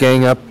say we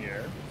gang up?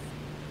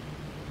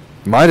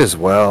 Might as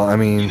well. I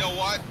mean, you know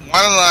what?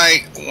 Why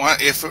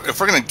don't if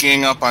we're gonna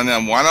gang up on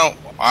them, why don't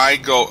I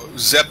go?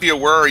 Zepia,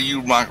 where are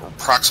you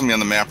approximately on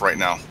the map right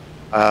now?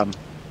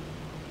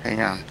 Hang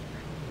on.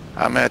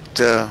 I'm at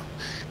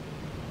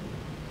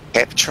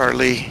Cap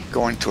Charlie,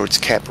 going towards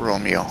Cap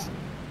Romeo.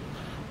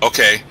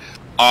 Okay.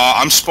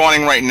 I'm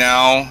spawning right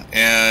now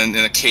and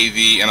in a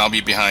KV, and I'll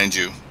be behind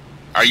you.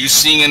 Are you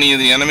seeing any of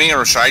the enemy,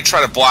 or should I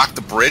try to block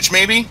the bridge,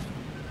 maybe?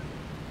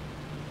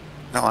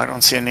 No, I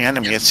don't see any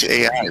enemy. It's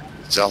AI.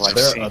 That's all I've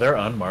seen. Are there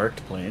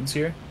unmarked planes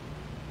here?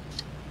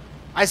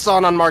 I saw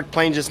an unmarked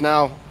plane just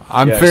now.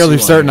 I'm fairly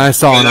certain I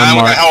saw an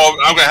unmarked.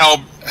 I'm gonna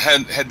help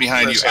head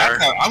behind you.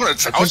 I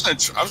was gonna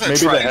maybe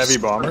try the heavy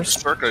bombers.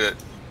 Circuit it.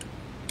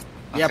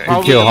 Yeah, Okay.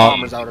 probably the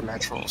bombers out of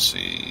Control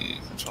C.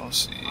 Control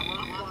C.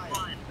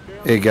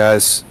 hey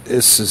guys,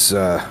 this is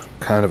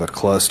kind of a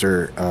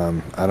cluster.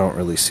 I don't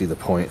really see the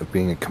point of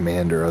being a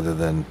commander other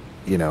than,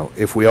 you know,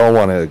 if we all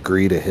want to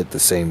agree to hit the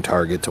same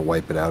target to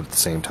wipe it out at the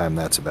same time,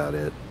 that's about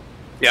it.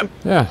 Yep.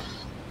 Yeah,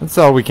 that's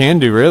all we can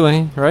do,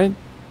 really, right?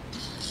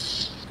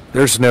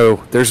 There's no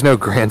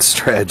grand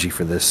strategy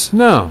for this.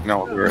 No.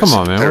 No. Come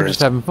on, man. We're just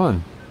having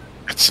fun.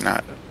 It's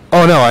not.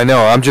 Oh no, I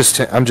know. I'm just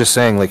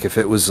saying, like, if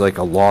it was like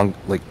a long,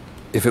 like,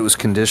 if it was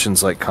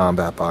conditions like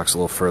combat box a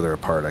little further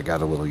apart, I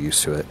got a little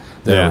used to it.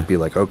 Then it would be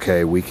like,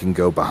 okay, we can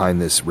go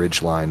behind this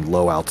ridge line,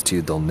 low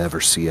altitude. They'll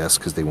never see us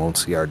because they won't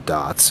see our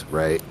dots,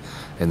 right?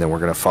 And then we're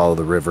gonna follow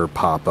the river,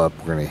 pop up,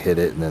 we're gonna hit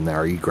it, and then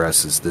our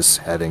egress is this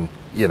heading,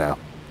 you know.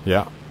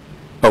 Yeah.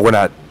 But we're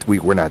not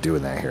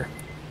doing that here.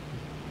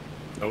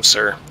 No,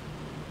 sir.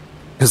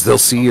 Because they'll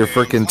see your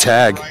freaking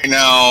tag. Right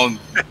now,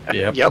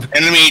 Yep.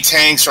 enemy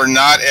tanks are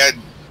not at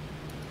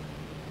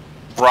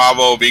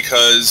Bravo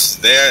because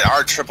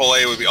our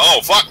AAA would be. Oh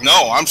fuck!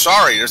 No, I'm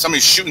sorry. There's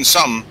somebody shooting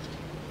something.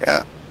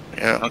 Yeah.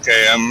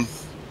 Okay.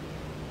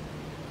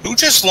 Who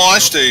just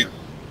launched a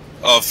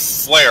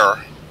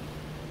flare?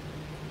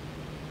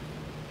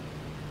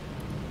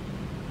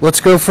 Let's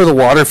go for the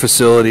water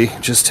facility.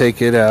 Just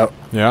take it out.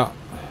 Yeah.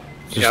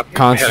 Just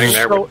I'm heading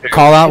there.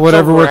 call out It's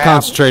whatever over we're half.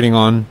 concentrating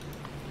on.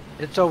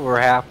 It's over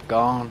half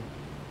gone.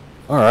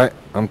 All right,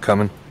 I'm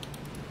coming.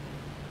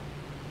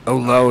 Oh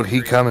Lord,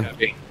 he coming.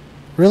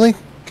 Really?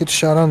 Get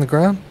shot on the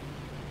ground?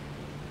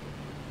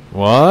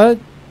 What?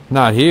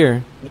 Not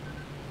here.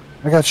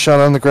 I got shot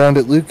on the ground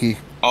at Lukey.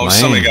 Oh, Lame.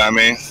 somebody got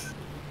me.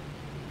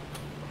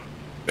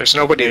 There's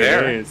nobody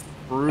there. It's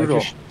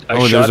brutal.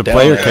 Oh, there's a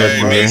player Hey,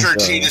 character there. Major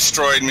T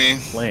destroyed me.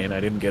 Lane, I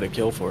didn't get a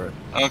kill for it.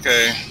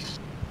 Okay.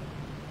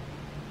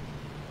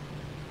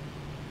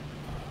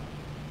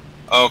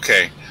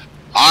 Okay.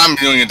 I'm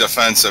doing a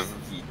defensive.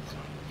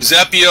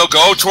 Zepio,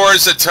 go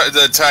towards the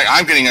tank.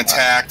 I'm getting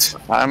attacked.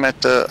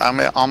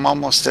 I'm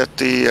almost at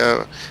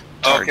the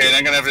target. Okay, then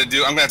I'm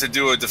gonna have to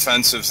do a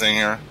defensive thing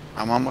here.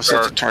 I'm almost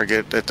at the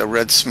target at the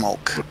red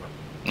smoke.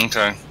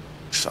 Okay.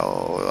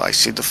 So I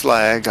see the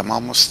flag. I'm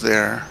almost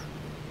there.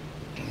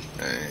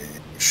 Okay.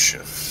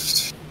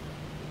 Shift.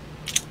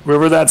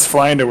 Whoever that's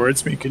flying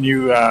towards me, can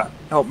you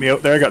help me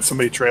out there? I got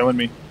somebody trailing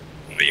me.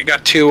 You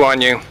got 2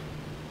 on you.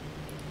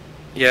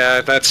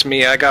 Yeah, that's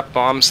me. I got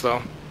bombs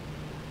though.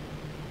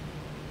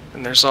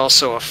 And there's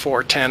also a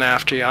 410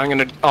 after you.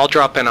 I'll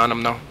drop in on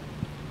him though.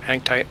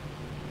 Hang tight.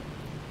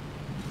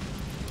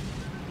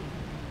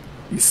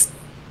 He's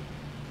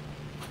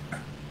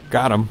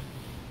Got him.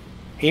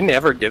 He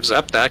never gives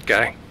up, that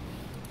guy.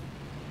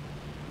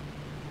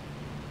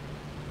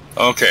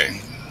 Okay.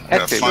 I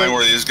gotta Okay. find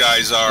where these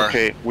guys are.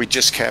 Okay, we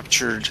just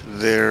captured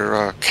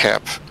their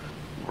Cap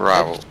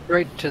Bravo.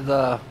 Straight to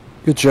the.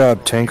 Good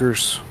job,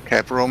 tankers.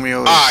 Cap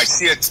Romeo. I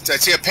see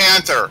a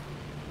panther.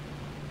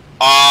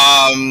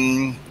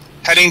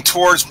 Heading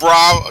towards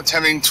Bravo.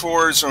 Heading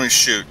towards. Let me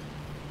shoot.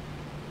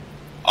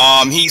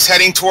 He's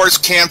heading towards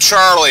Camp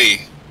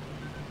Charlie.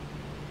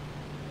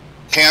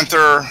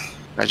 Panther.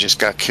 I just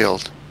got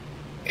killed.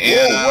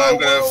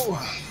 And whoa.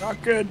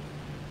 Not good.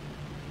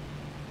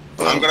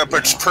 I'm gonna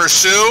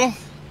pursue.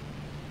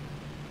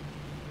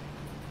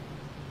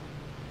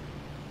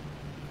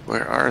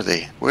 Where are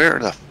they? Where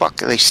the fuck?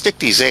 They stick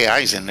these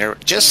AIs in there.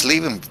 Just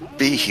leave them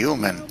be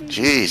human.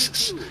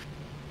 Jesus.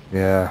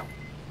 Yeah.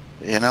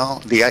 You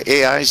know, the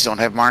AIs don't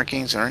have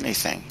markings or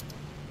anything.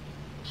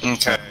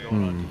 Okay.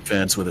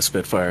 Fence with a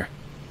Spitfire.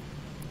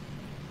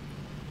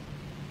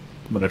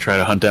 I'm gonna try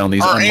to hunt down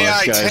these Our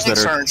unmarked AI guys that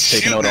tanks are aren't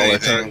taking out shooting all our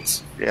anything.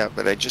 turrets. Yeah,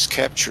 but I just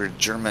captured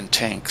German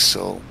tanks,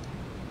 so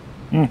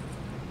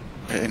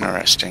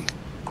interesting.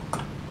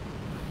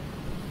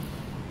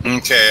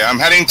 Okay, I'm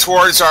heading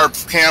towards our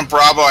Camp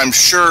Bravo. I'm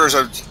sure there's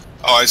a.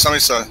 Oh, somebody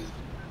saw.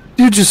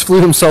 Dude just flew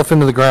himself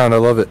into the ground. I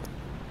love it.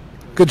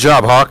 Good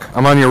job, Hawk.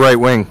 I'm on your right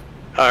wing.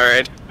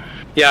 Alright.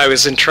 Yeah, I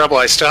was in trouble.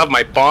 I still have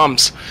my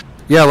bombs.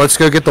 Yeah, let's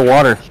go get the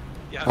water.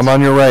 Yeah, I'm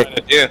on your right.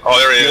 Yeah. Oh,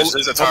 there he is.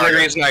 There's a The only target.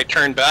 reason I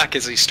turned back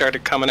is he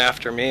started coming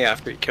after me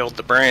after he killed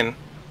the brain.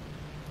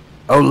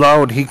 Oh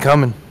Lord, he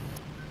coming.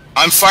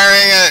 I'm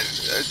firing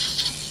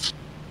at.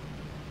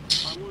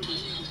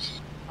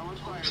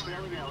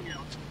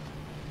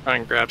 Try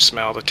and grab some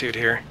altitude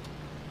here.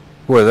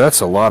 Boy,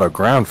 that's a lot of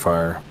ground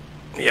fire.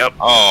 Yep.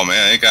 Oh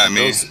man, it got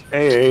me. Those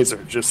AAs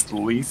are just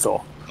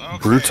lethal. Okay.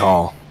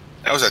 Brutal.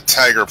 That was a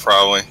tiger,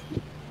 probably.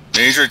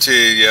 Major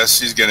T, yes,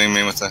 he's getting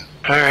me with the.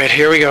 Alright,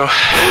 here we go.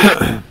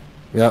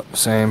 Yep,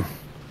 same.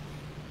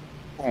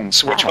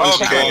 So which one's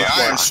the Okay, goal?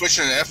 I am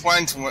switching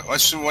F1 to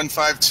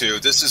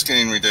S152. This is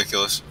getting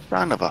ridiculous.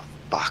 Son of a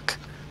fuck.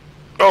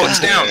 Oh, it's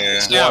down. Yeah.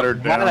 It's down.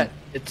 Watered Got down. it.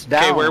 It's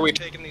down. Okay, where are we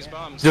taking these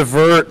bombs?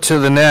 Divert to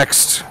the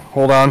next.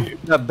 Hold on.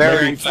 The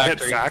bearing Maybe hit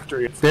factory.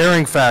 factory.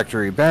 Bearing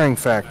factory. Bearing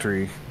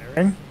factory.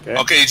 Okay.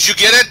 Okay, did you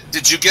get it?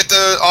 Did you get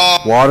the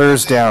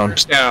Water's down.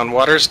 Water's down.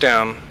 Water's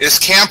down. Is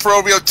Camp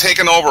Romeo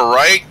taken over,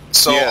 right?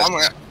 So Yeah.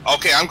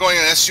 I'm going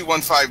in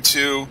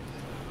SU-152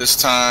 this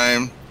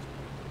time,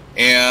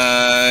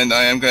 and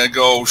I am going to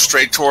go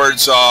straight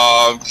towards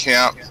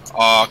Cap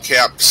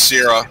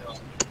Sierra.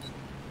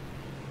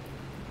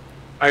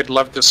 I'd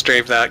love to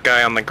strafe that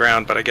guy on the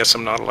ground, but I guess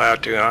I'm not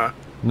allowed to, huh?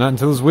 Not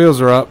until his wheels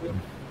are up.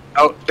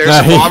 Oh, there's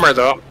a bomber,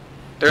 though.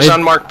 There's Hey.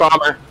 unmarked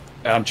bomber.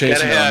 I'm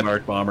chasing Get ahead. an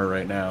unmarked bomber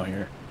right now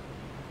here.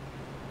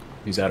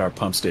 He's at our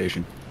pump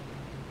station.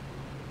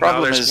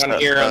 Problem there's is one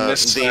here on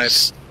this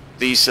side.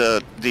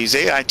 these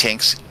AI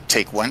tanks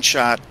take one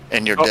shot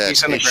and you're Oh, dead.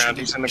 he's in the It ground, shouldn't-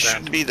 he's in the ground.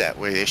 shouldn't be that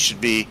way. It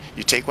should be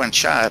you take one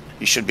shot,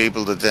 you should be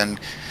able to then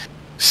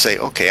say,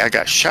 okay, I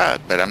got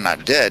shot, but I'm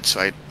not dead, so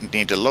I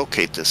need to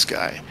locate this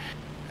guy.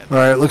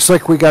 Alright, looks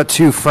like we got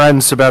 2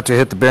 friends about to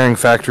hit the bearing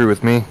factory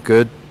with me.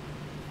 Good.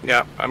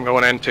 Yeah, I'm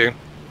going in too.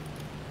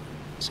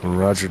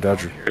 Roger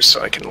Dodger. Here,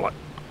 so I can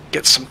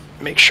get some.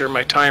 Make sure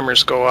my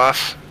timers go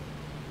off.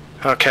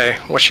 Okay,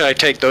 what should I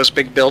take? Those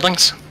big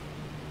buildings?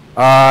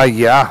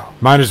 Yeah.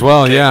 Might as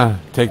well, yeah.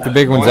 Take the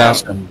big ones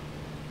out.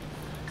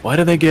 Why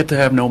do they get to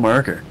have no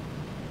marker?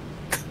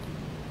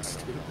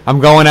 I'm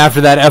going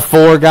after that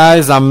F4,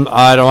 guys.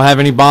 I don't have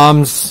any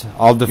bombs.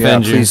 I'll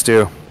defend Yeah, you. please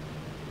do.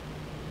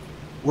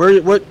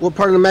 What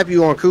part of the map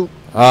you on, Coop?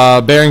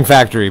 Bearing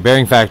factory.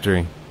 Bearing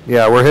factory.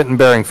 Yeah, we're hitting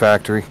bearing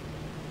factory.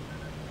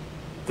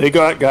 They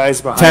got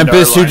guys behind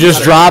Tempest, our who just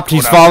lines. dropped.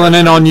 He's Going after falling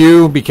in on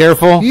you. Be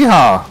careful.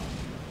 Yeehaw.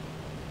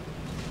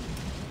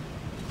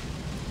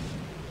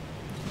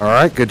 All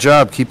right, good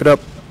job. Keep it up.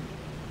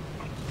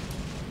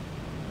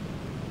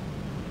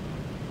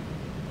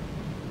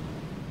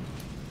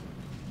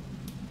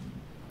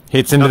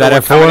 Hits into Another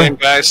that one coming in,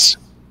 F4. guys.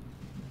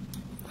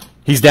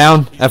 He's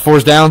down.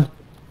 F4's down.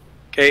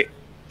 Okay,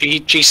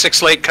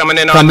 G6 late coming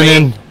in on Coming me.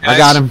 in. Guys. I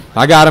got him.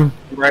 I got him.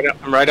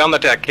 I'm right on the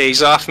deck. Okay,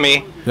 he's off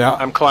me. Yeah.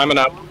 I'm climbing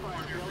up.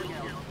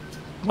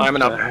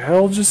 Climbing What up. the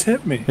hell just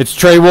hit me? It's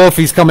Trey Wolf.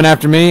 He's coming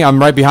after me. I'm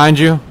right behind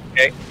you.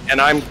 Okay, and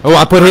I'm. Oh,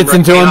 I put I'm hits right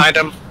into him. behind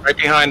him. Right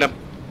behind him.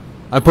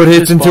 I put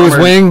hits into his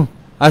wing.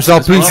 I saw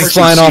pieces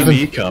flying off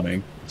him.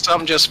 Coming.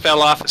 Something just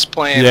fell off his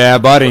plane. Yeah,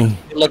 buddy.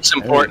 It looks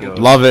important.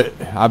 Love it.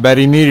 I bet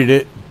he needed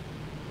it.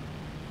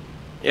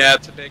 Yeah,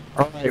 it's a big.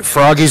 All right,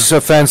 Froggy's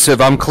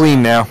offensive. I'm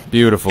clean now.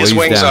 Beautiful. His He's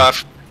wings down.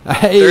 off.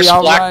 Hey, There's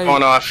all flak right.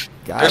 going off.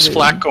 There's it.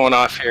 flak going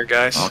off here,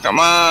 guys. Oh, come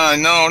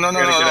on. No, no, no,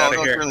 Gotta no, get no. outta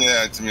Don't here. do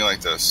that to me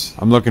like this.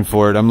 I'm looking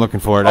for it. I'm looking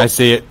for it. I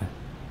see it.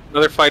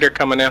 Another fighter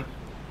coming in.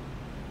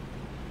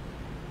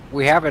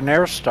 We have an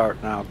air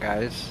start now,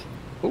 guys.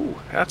 Ooh,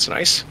 that's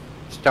nice.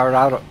 Start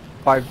out at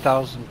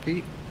 5,000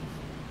 feet.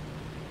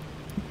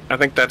 I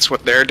think that's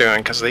what they're doing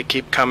because they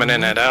keep coming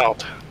in at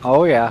alt.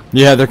 Oh yeah.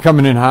 Yeah, they're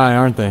coming in high,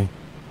 aren't they?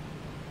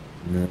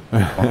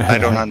 I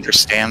don't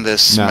understand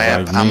this Not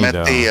map. like I'm me, at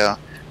though. the.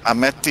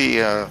 I'm at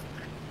the.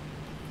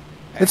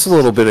 It's a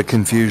little bit of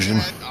confusion.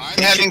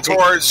 I'm heading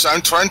towards.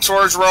 I'm trying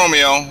towards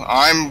Romeo.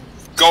 I'm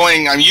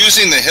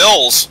using the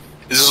hills.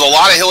 There's a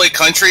lot of hilly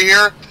country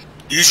here.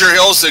 Use your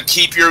hills to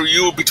keep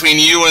you between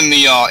you and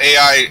the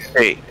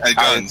AI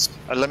guns.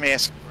 Let me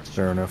ask.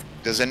 Fair enough.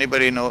 Does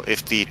anybody know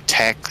if the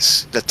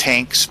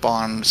tank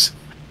spawns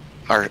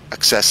are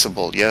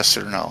accessible? Yes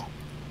or no?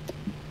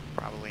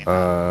 Probably.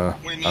 I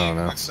don't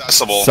know.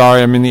 Accessible.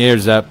 Sorry, I'm in the air,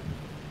 Zep.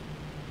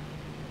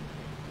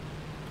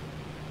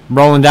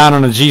 Rolling down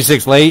on a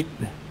G6 late.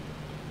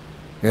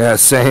 Yeah,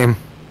 same.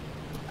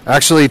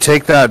 Actually,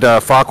 take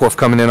that Focke-Wulf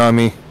coming in on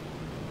me.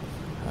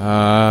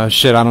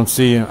 Shit, I don't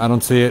see it. I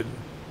don't see it.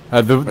 The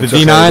It's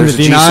D9, okay. There's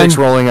the a D9. G6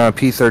 rolling on a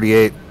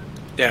P38.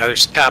 Yeah,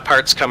 there's tap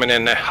hearts coming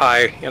in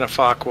high in a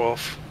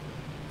Focke-Wulf.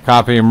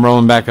 Copy. I'm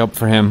rolling back up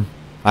for him.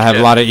 I have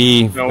a lot of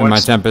E No, in my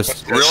what's-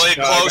 Tempest. Really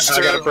close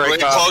to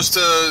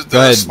Go the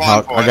ahead,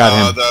 spawn point. I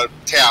got him. The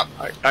cap.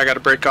 I got to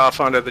break off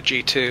onto the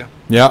G2.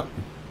 Yep.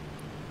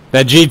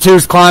 That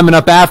G2's climbing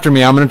up after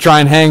me. I'm going to try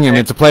and hang him.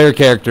 It's a player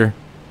character.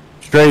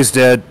 Stray's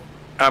dead.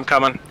 I'm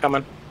coming.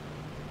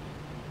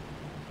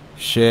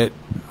 Shit.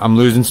 I'm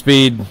losing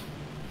speed.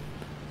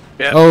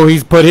 Yeah. Oh,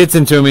 he's put hits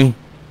into me.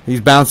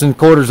 He's bouncing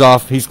quarters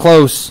off. He's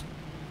close.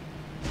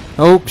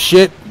 Oh,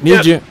 shit.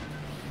 Need you.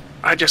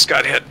 I just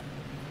got hit.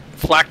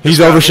 Flak. He's just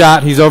got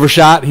overshot. He's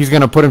overshot. He's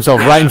going to put himself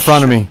right in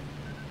front of me. hit.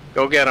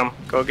 Go get him.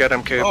 Go get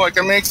him, Coop. Oh, I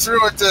can make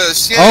through with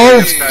this. Yay.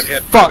 Oh, Got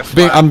hit by fuck. the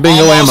flak. I'm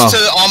bingo ammo.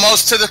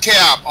 Almost to the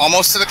cap.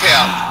 Almost to the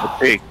cap.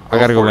 Okay. I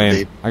got to go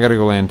land. I got to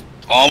go land.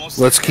 Almost.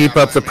 Let's keep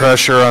up the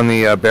pressure on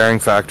the bearing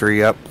factory.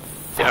 Yep.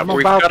 Yeah, I'm we've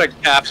about- got a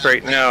cap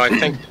right now. I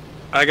think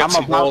I got I'm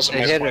some about holes to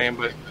in my hit it. plane,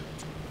 but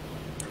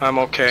I'm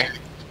okay.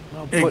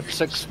 I'll put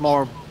 6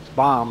 more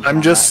bombs. I'm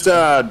on just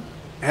that.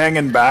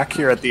 hanging back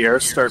here at the air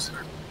start,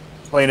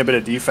 playing a bit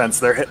of defense.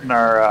 They're hitting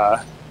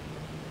our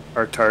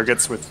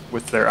targets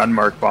with their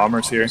unmarked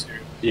bombers here.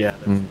 Yeah,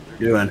 that's what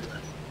they're doing.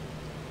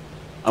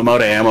 I'm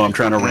out of ammo. I'm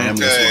trying to ram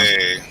this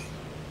Okay. one.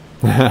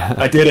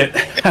 I did it.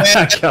 I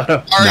got him.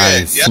 Target.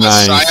 Nice, Yes,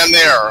 nice. I am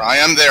there. I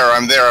am there.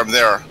 I'm there. I'm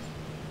there.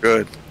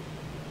 Good.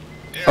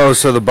 Oh,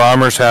 so the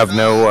bombers have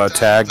no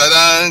tag.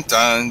 Dun,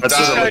 dun, That's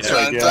what it dun, looks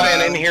dun, like, yeah. dun,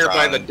 Flying in here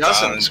by the dun,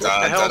 dozens. dun,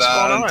 What the hell's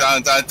dun, going on?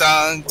 dun, dun,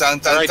 dun, dun,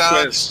 dun, All right,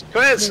 dun. Quiz.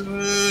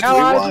 Quiz.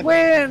 Allies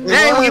win!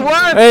 Hey, we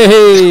won!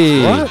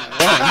 Hey! What?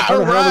 How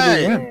the hell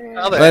did we win?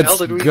 How the hell Let's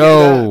did we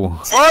go.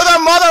 For the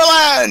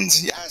motherland!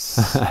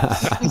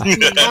 Yes!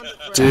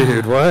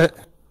 Dude, what?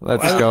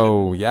 Let's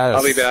go. Yes.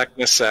 I'll be back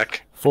in a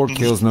sec. 4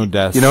 kills, no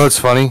deaths. You know what's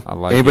funny? I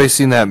like Anybody it.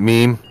 seen that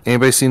meme?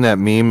 Anybody seen that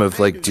meme of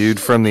like dude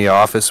from The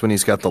Office when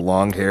he's got the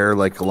long hair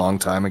like a long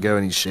time ago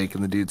and he's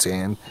shaking the dude's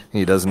hand and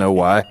he doesn't know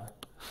why?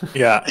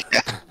 Yeah.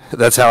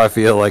 That's how I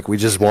feel. Like we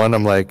just won.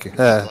 I'm like,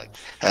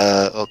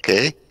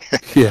 Okay.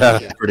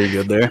 yeah. Pretty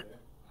good there.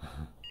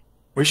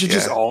 We should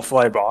just all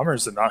fly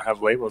bombers and not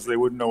have labels. They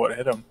wouldn't know what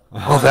hit them.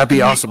 Oh, that'd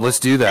be awesome. Let's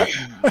do that.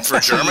 For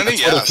Germany,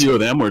 That's what a yes. few of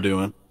them were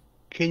doing.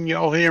 Can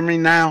y'all hear me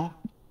now?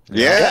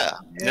 Yeah.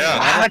 Yeah.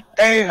 God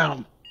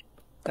damn.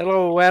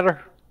 Hello,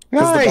 Weather.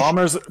 Because Nice. the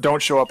bombers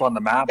don't show up on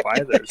the map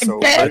either. So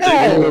I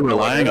think we were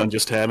relying on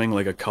just having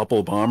like a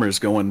couple bombers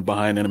going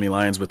behind enemy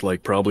lines with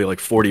like probably like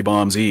 40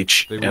 bombs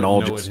each, They and wouldn't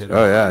all know just. it hit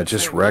Oh yeah,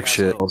 just wreck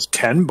shit.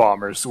 10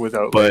 bombers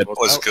without But- labels.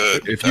 Was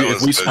good. If That you if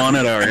was we good. spawn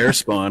at our air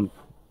spawn,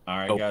 All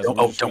right, Oh, guys. oh,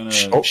 We're oh, just don't-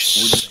 gonna, oh, we're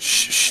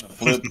just gonna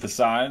flip the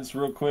sides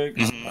real quick.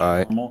 All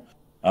right. Normal.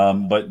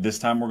 But this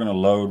time we're gonna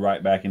load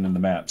right back into the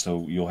map,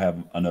 so you'll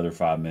have another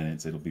 5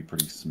 minutes. It'll be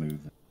pretty smooth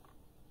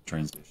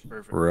transition.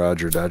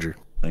 Roger, Dodger.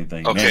 Same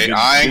thing. Okay, good,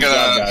 I ain't good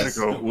job, gonna- guys.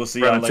 Go. We'll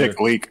see We're y'all gonna later. take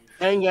a leak.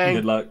 Gang, gang.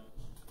 Good luck.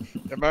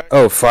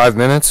 Oh, 5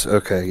 minutes?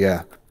 Okay,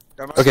 yeah.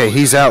 Okay,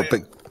 he's out,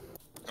 but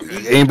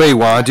Anybody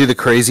want to do the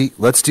crazy?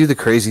 Let's do the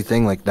crazy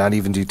thing, like not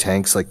even do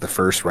tanks like the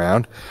first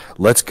round.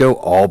 Let's go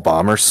all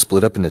bombers,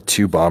 split up into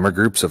 2 bomber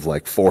groups of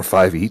like 4 or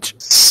 5 each.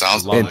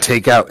 Sounds and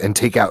take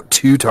out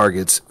 2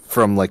 targets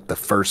from like the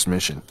first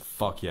mission.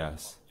 Fuck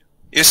yes.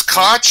 Is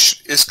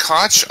Koch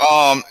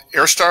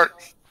air start?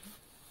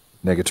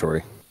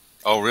 Negatory.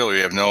 Oh really? We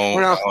have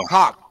no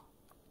Cock.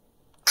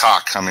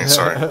 I mean,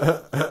 sorry.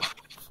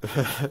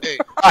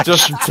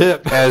 Just the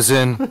tip.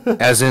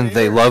 As in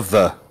they love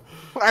the.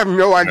 I have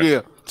no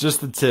idea. Just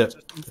the tip.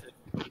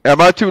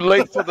 Am I too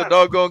late for the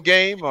doggone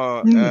game?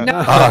 Or,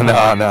 No. Oh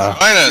no.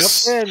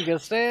 Minus. Good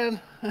stand.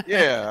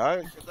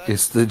 Yeah.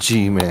 It's the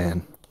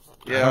G-Man.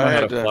 Yeah, I don't know I how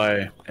had to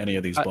fly any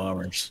of these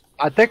bombers.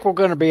 I think we're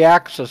going to be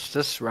Axis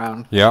this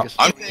round. Yeah.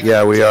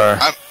 Yeah, we are.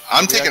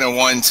 I'm taking a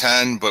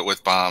 110, but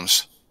with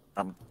bombs.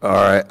 All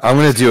right, I'm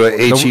gonna do a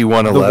HE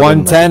 111. The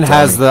 110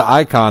 has the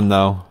icon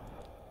though.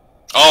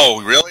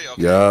 Oh really?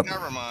 Okay. Yep.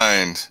 Never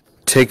mind.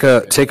 Take a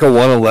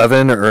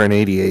 111 or an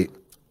 88.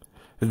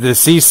 The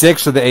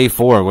C6 or the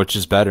A4, which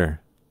is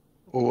better?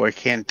 Oh, I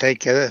can't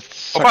take it.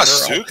 What about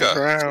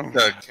Stuka?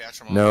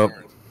 Nope.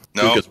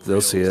 No, they'll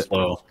see it.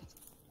 Slow.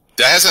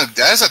 That's a.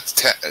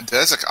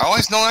 I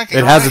always know I can.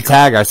 It has a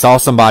tag. I saw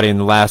somebody in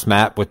the last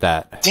map with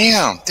that.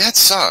 Damn, that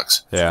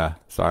sucks. Yeah,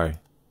 sorry.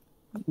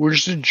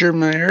 Where's the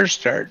German air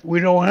start?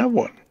 We don't have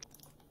one.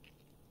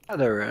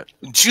 They're it.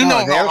 Do you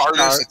know how hard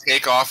it is to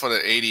take off with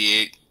an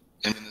 88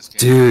 in this game?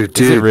 Dude,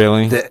 Is it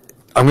really?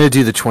 I'm gonna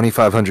do the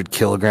 2,500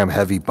 kilogram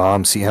heavy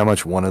bomb. See how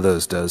much one of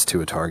those does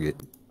to a target.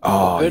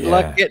 Oh, Good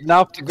luck getting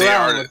off the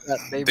ground with that,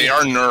 baby. They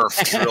are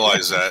nerfed.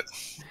 Realize that.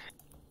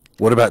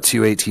 What about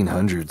 2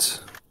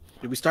 1800s?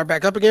 Did we start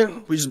back up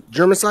again? We just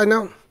German side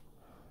now?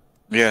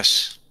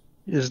 Yes.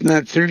 Isn't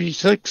that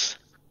 36?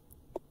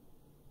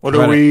 What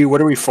are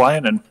we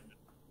flying in?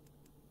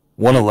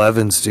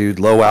 111s, dude.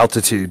 Low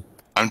altitude.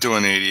 I'm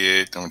doing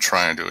 88. I'm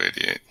trying to do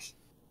 88.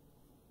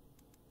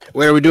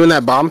 Wait, are we doing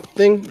that bomb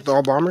thing with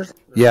all bombers?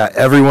 Yeah,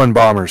 everyone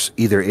bombers.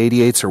 Either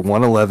 88s or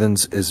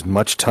 111s, as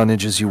much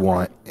tonnage as you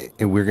want,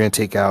 and we're gonna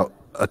take out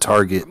a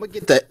target. I'm gonna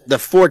get the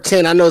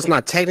 410. I know it's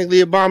not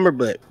technically a bomber,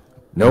 but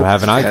Nope,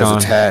 have an it icon.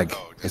 has a tag.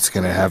 It's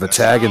gonna have a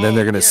tag, and then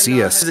they're gonna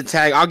see us. it's a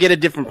tag. I'll get a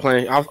different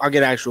plane. I'll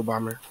get an actual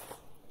bomber.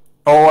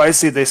 Oh, I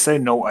see. They say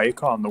no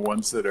icon. The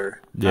ones that are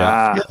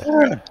Yeah.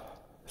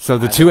 So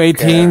the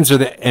 218s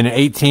or an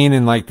 18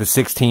 and like the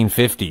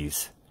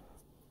 1650s.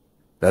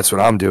 That's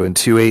what I'm doing.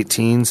 2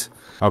 18s.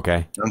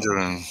 Okay. I'm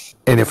doing.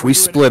 And if we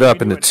split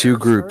up into 2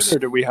 groups, Or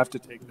do we have to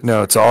take this?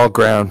 no, it's all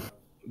ground.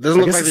 Doesn't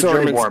I look guess like it's the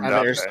already Germans warmed have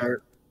up, air eh?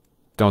 start.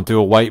 Don't do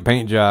a white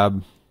paint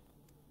job.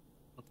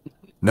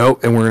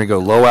 Nope, and we're gonna go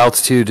low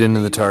altitude into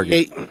the target.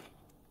 Eight.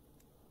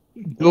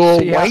 Go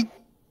See ya.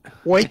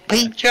 white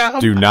paint job?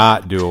 Do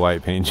not do a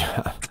white paint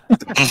job.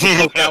 What's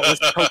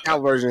the coked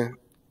out version?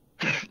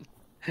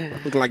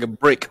 Looking like a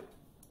brick.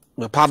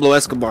 The Pablo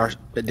Escobar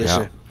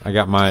edition. Yeah. I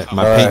got my paint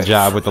right.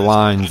 job with the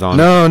lines on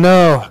it.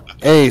 No.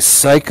 Hey,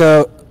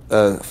 Psycho,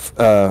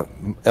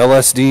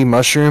 LSD,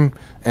 Mushroom,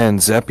 and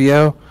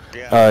Zepio,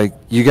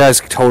 you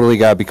guys totally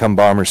gotta become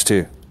bombers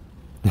too.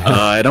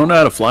 I don't know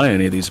how to fly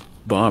any of these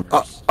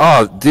bombers.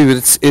 Oh, dude,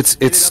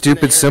 it's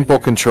stupid simple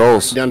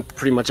controls. Done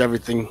pretty much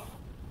everything.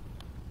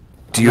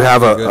 Do you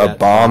have good a at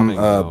bomb bombing,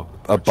 though.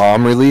 a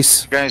bomb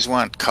release? You guys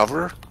want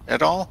cover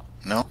at all?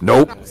 No?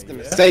 Nope.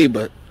 Say,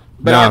 but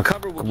No, our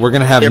cover will we're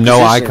gonna keep have their no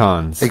position.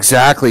 icons.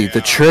 Exactly.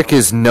 The trick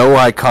is no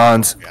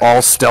icons,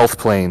 all stealth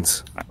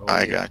planes.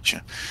 I got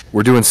you.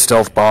 We're doing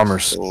stealth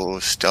bombers. Oh,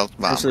 stealth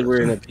bomber. Actually,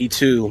 we're in a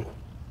P2.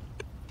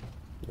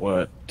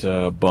 What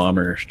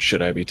bomber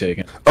should I be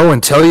taking? Oh,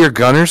 and tell your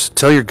gunners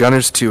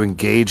to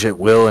engage at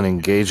will and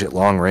engage at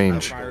long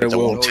range. The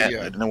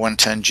 110, the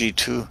 110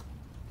 G2,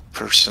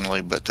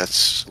 personally, but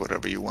that's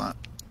whatever you want.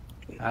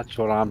 That's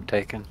what I'm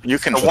taking. You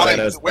can The fly.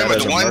 the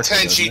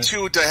 110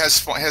 G2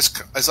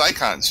 has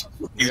icons.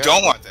 You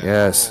don't want that.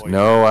 Yes,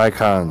 no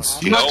icons.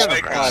 No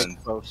icons.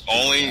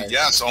 Only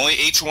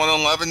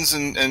H111s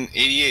and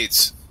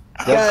 88s.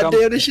 God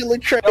damn, this shit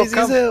look crazy They'll as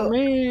come hell. for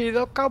me.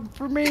 They'll come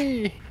for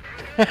me.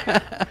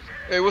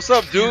 Hey, what's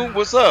up, Doom?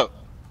 What's up?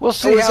 We'll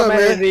see what's how up,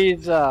 many man? of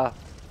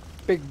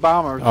these big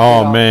bombers.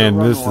 Oh man,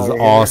 this is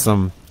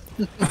awesome.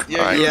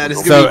 Yeah, this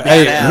is So gonna be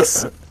hey,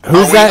 badass.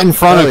 who's that in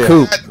front of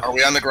Coop? Are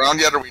we on the ground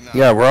yet or are we not?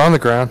 Yeah, we're on the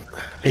ground.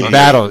 Hey,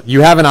 Battle,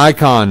 you have an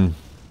icon.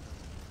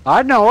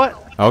 I know it.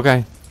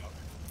 Okay.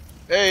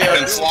 Hey,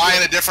 And fly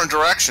in a different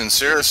direction,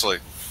 seriously.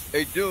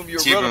 hey, Doom, your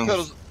Keep rudder 'em-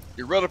 pedals.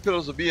 Your rudder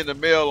pedals will be in the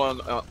mail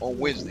on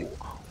Wednesday.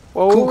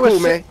 Well, Cool, we'll cool,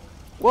 see, man.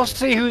 We'll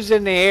see who's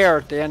in the air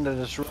at the end of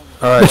this room.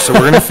 All right, so we're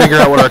gonna figure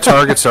out what our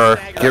targets are.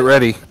 Get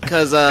ready.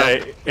 Because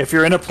Okay, if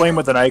you're in a plane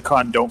with an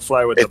icon, don't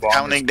fly with the It's bombers.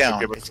 counting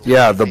down.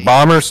 Yeah, the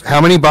bombers.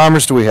 How many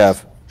bombers do we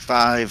have?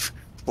 5,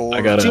 4,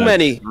 I got too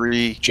many.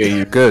 3,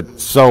 Good.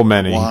 So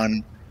many.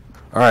 1.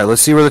 All right,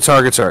 let's see where the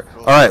targets are.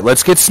 All right,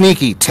 let's get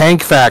sneaky.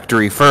 Tank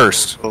factory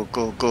first. Go,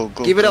 go, go,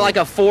 go. give it go. like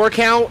a 4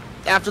 count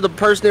after the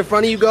person in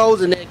front of you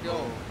goes, and then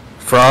go.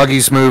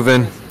 Froggy's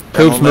moving.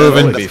 Coop's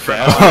moving. Would be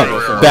fast.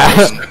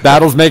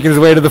 Battle's making his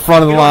way to the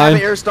front of the We don't have an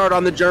line. air start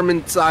on the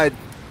German side.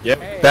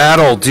 Yep.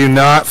 Battle, do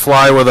not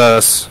fly with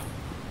us.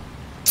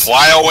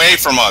 Fly away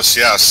from us,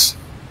 yes.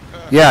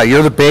 Yeah,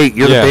 you're the bait.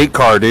 You're the bait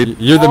car, dude.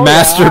 You're the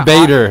master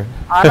baiter.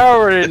 I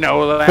already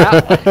know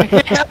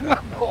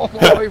that. Go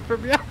away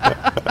from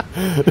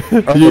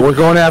you. We're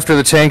going after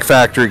the tank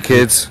factory,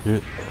 kids.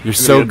 You're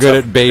so good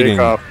at baiting.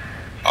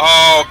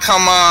 Oh,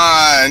 come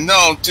on.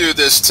 Don't do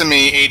this to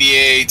me,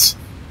 88.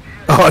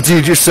 Oh,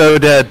 dude, you're so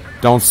dead.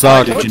 Don't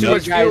suck. You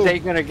guys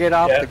ain't gonna get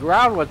off the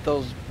ground with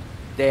those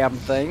damn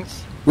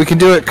things. We can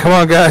do it. Come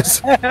on,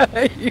 guys.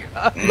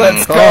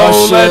 Let's go.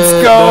 Oh, Let's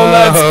shit, go. no.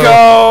 Let's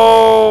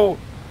go.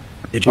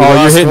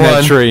 Oh, you're hitting that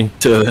one. tree.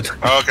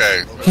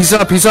 Okay. He's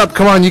up. He's up.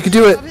 Come on, you can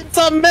do it.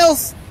 Something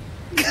else.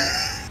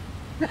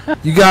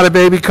 You got it,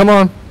 baby. Come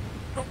on.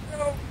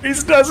 He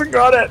doesn't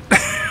got it.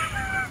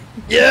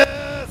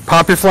 Yeah.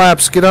 Pop your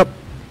flaps. Get up.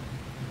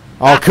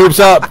 Oh, Coop's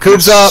up.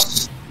 Coop's up.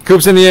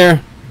 Coop's in the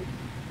air.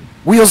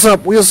 Wheels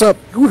up. Wheels up.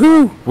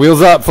 Woohoo.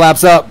 Wheels up.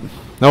 Flaps up.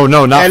 No,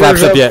 not And flaps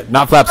there's up a- yet.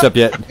 Not flaps up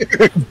yet.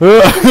 Please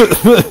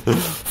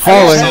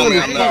tell me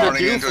I I'm need not to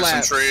running do into some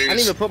flaps. I need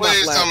trees. to put my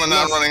Please tell me I'm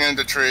not flaps. running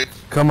into trees.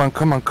 Come on.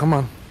 Come on. Come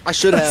on. I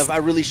should have. I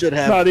really should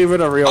have. Not even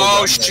a real. Oh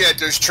run. shit,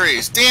 there's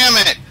trees. Damn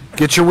it!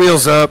 Get your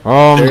wheels up.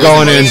 Oh, I'm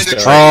going in.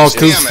 Oh,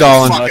 Coop's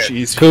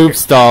stalling. Coop's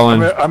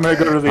stalling. I'm gonna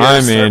go to the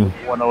I'm air in.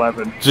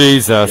 111.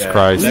 Jesus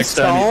Christ. Next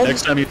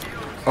time you.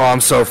 Oh, I'm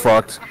so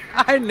fucked.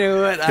 I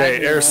knew it.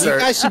 Okay, air You start.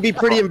 guys should be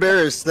pretty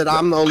embarrassed that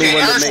I'm the only one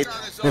that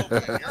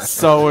made.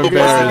 So Going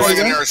embarrassed.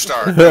 an air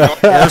start.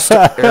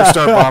 Air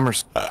Star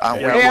bombers.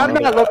 Hey, I'm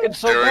not looking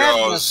so There bad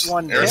it in this goes.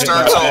 one. Air day.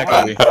 start's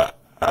open.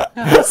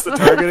 What's the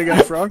target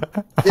again, Frog?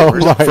 Oh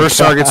my First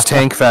target's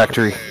tank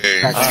factory.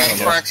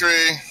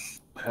 Factory.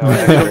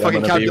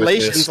 Fucking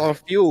calculations on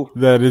fuel.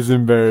 That is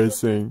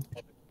embarrassing.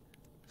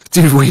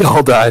 Dude, we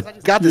all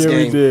died. Got this Yeah,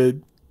 we game.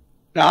 did.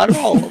 Not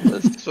all of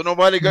us. So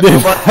nobody got All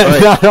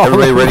right,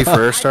 everybody ready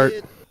for air start?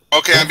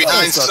 Okay, I'm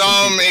behind some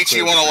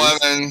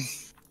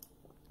HE-111.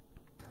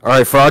 All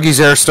right, Froggy's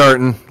air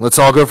starting. Let's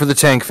all go for the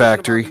tank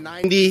factory.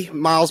 90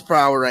 miles per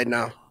hour right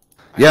now.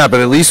 Yeah, but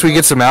at least we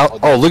get some out.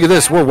 Oh, look at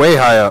this. We're way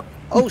high up.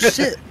 Oh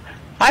shit!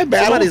 Hi,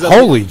 Battle.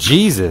 Holy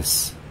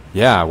Jesus.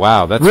 Yeah,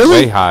 wow. That's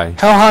Really? way high.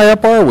 How high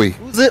up are we?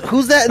 Who's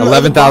that? in the 11,000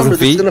 other bomber that's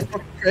feet? gonna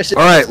fucking crash it?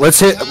 All right, let's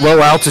hit low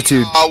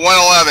altitude.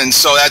 111.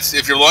 So that's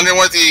if you're wondering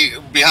what the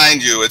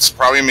behind you, it's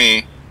probably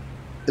me.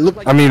 It looked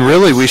like I mean,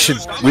 really, we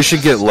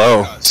should get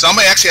low.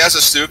 Somebody actually has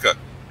a Stuka.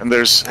 And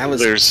there's that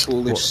was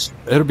foolish.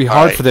 It'll be hard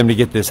Alright. for them to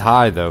get this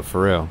high, though,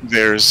 for real.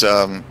 there's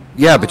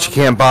Yeah, but you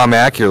can't bomb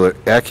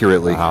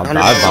accurately. I'll I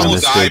dive We'll bomb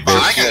this dive big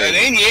bomb. bitch. An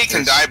 88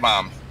 can dive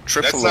bomb. That's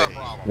triple not a A.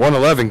 problem.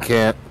 111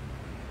 can't.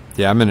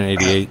 Yeah, I'm in an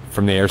 88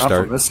 from the air Not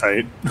start. from this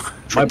height.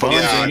 My bombs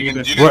Yeah, ain't you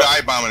even. can What?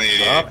 dive bomb an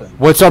 88.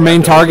 What's our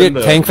main target? Open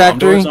the Tank bomb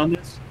factory? doors on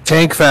this?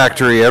 Tank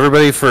factory.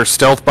 Everybody for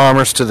stealth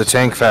bombers to the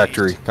tank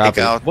factory. Take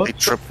Copy. out What a the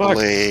triple fuck?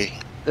 A.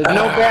 There's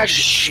no bad,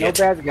 shit.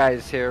 no bad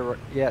guys here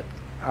yet.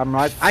 I'm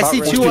right. I see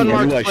about two ready. I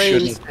unmarked knew I planes.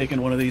 shouldn't have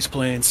taken one of these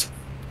planes.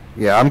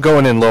 Yeah, I'm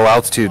going in low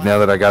altitude now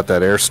that I got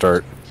that air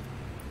start.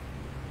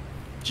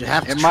 You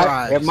have to It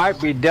try. might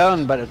be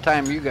done by the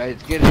time you guys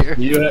get here.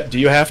 Do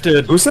you have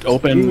to Who's that?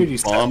 open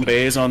Who's that? bomb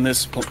bays on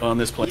this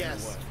plane?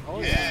 Yes.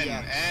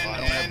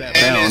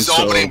 And his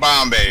so- opening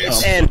bomb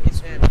base. And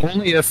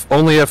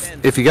Only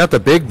if you got the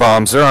big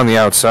bombs, they're on the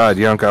outside.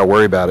 You don't gotta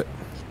worry about it.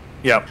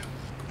 Yep.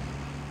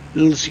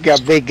 Unless you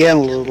got big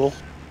and little.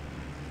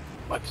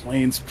 My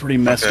plane's pretty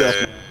messed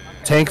Okay. up.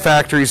 Tank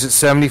factory's at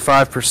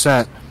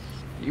 75%.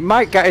 You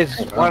might guys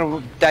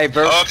want to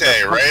divert.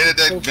 Okay, ready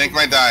to make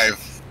my dive.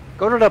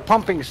 Go to the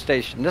pumping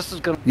station. This is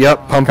gonna.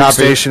 Yep, pumping Copy.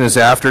 station is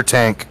after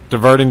tank.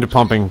 Diverting to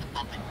pumping.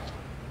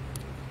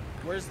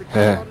 where's the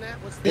Yeah. on that?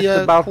 What's It's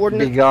the about to be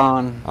coordinate?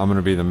 gone. I'm going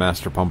to be the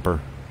master pumper.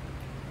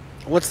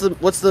 What's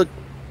the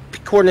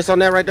coordinates on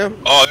that right there?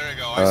 Oh, there you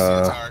go. I see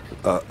the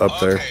target. Up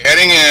there. Okay,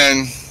 heading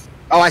in.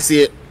 Oh, I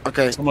see it.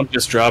 Okay. Someone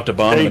just dropped a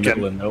bomb in the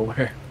Taken. middle of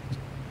nowhere.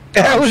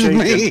 That was shaking.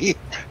 me.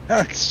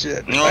 Oh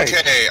shit.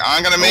 Okay,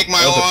 I'm gonna make my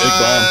That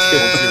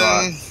was a big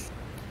bomb. one.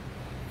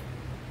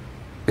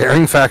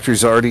 Bearing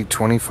factory's already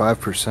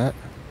 25%.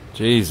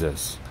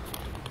 Jesus.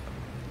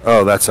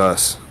 Oh, that's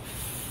us.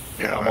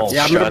 Yeah, I'm all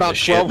Yeah, I'm shot at to about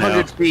shit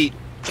 1,200 now. feet.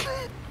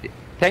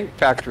 Tank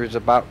factory's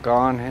about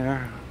gone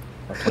here.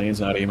 My plane's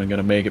not even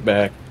gonna make it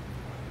back.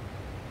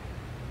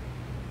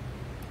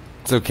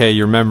 It's okay.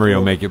 Your memory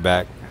will make it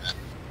back.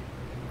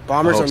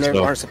 Bombers I are hope never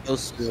so. aren't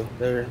supposed to.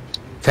 They're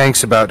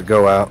Tank's about to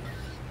go out.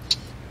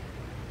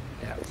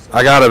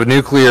 I got a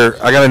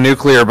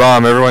nuclear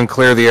bomb. Everyone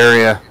clear the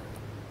area.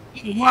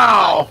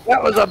 Wow,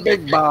 that was a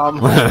big bomb.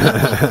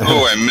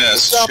 Oh, I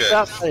missed. Stop Shit.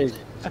 that thing.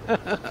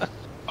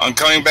 I'm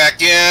coming back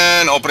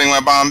in, opening my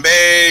bomb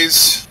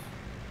bays.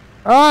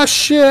 Ah,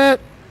 shit.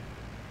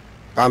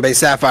 Bombay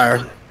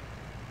Sapphire.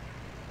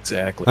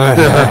 Exactly.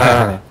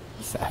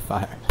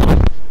 Sapphire.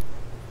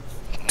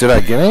 Did I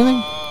get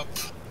anything?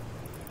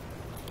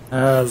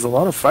 There's a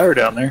lot of fire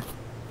down there.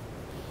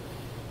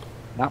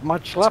 Not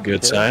much That's a left.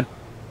 good here. sign.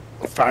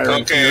 Fire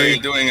and Okay, fury.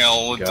 doing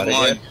a Got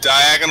it.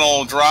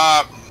 diagonal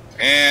drop,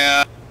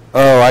 and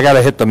Oh, I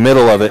gotta hit the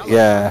middle of it.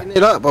 Yeah. Getting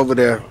it up over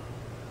there.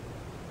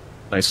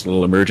 Nice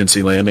little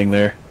emergency landing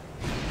there.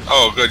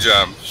 Oh, good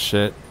job.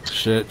 Shit.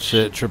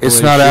 Triple It's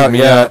A, not shoot out me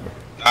yet. up.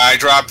 I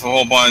dropped a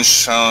whole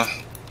bunch.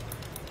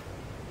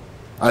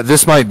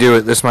 This might do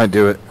it. This might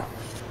do it.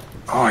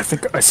 Oh, I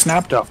think I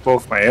snapped off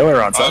both my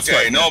ailerons. That's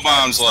Okay, why- no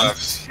bombs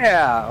left.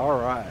 Yeah,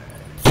 alright.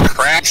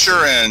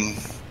 Crasher and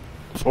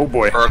Oh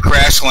boy. or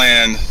crash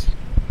land.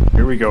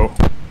 Here we go.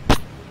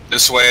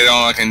 This way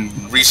I can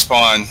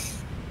respawn.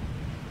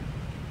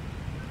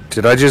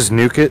 Did I just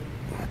nuke it?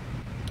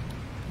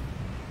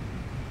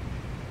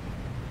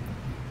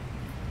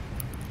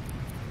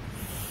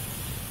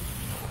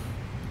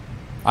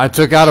 I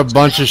took out a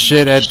bunch of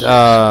shit at,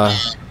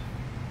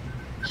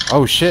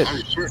 oh shit.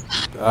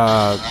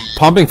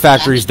 Pumping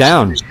factory's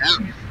down.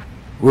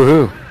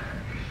 Woohoo.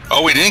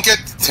 Oh, we didn't get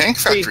tank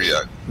factory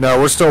yet. No,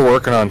 we're still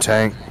working on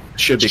tank.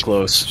 Should be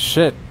close.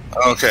 Shit.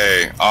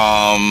 Okay,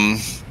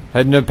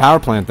 Heading to a power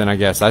plant then, I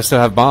guess. I still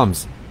have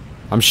bombs.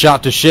 I'm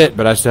shot to shit,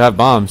 but I still have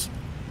bombs.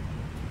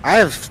 I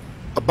have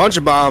a bunch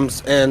of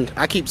bombs, and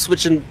I keep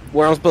switching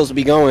where I'm supposed to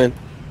be going,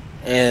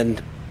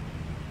 and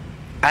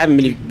I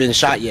haven't been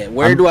shot yet.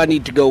 Where do I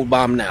need to go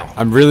bomb now?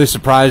 I'm really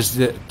surprised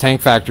that tank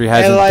factory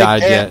hasn't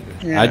died yet.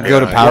 Yeah. I'd go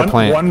to power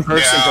plant. One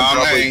person Yeah, can I'm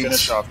probably aimed.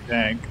 finish off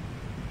tank.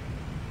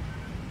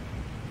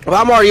 Well,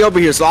 I'm already over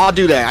here, so I'll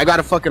do that. I got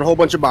a fucking whole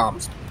bunch of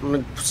bombs. I'm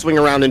gonna swing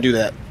around and do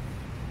that.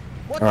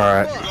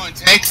 Alright. going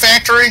tank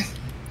factory?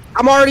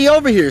 I'm already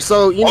over here,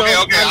 so you know. Okay,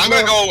 I'm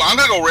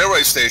gonna go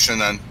railway station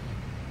then.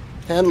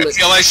 Handle it.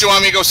 Unless you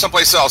want me to go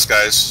someplace else,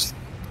 guys.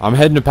 I'm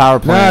heading to power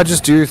Nah, plant.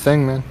 just do your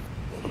thing, man.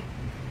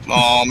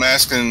 Oh, I'm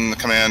asking the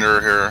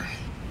commander here.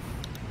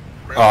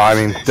 Oh, I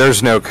mean,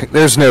 there's no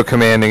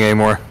commanding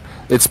anymore.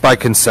 It's by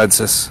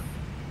consensus.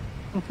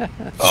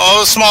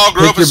 Oh, a small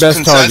group Pick your is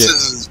best target.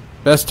 consensus.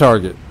 Best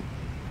target.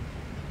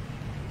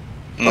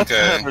 What the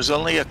hell? Okay. There's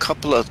only a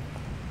couple of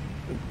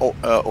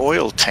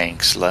oil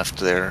tanks left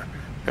there.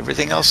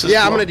 Everything else is.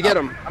 Yeah, I'm blown gonna get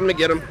up. him. I'm gonna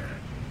get him.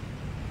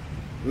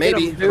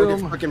 Maybe. Get 'em, I'll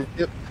get fucking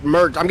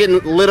merged. I'm getting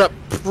lit up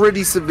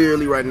pretty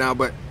severely right now,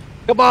 but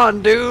Come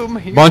on, Doom.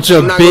 Bunch I'm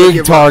of not gonna big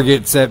give up.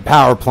 targets at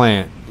power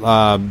plant.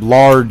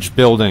 Large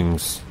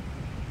buildings.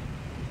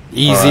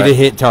 Easy to Alright.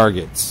 hit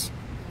targets.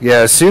 Yeah,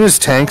 as soon as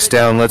tank's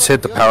down, let's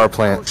hit the power oh,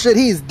 plant. shit,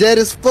 he's dead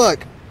as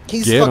fuck.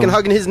 He's Get fucking him.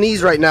 hugging his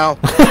knees right now.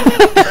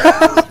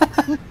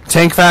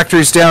 Tank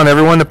factory's down.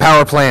 Everyone to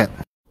power plant.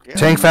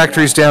 Tank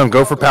factory's down.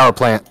 Go for power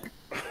plant.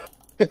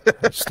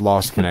 Just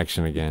lost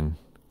connection again.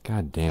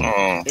 God damn it.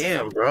 Oh.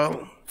 Damn,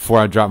 bro. Before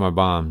I drop my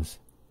bombs.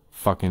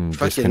 Fucking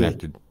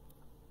disconnected.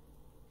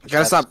 You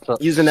gotta stop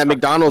using that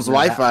McDonald's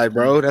Wi-Fi,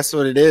 bro. That's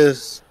what it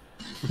is.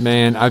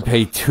 Man, I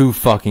pay too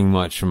fucking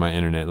much for my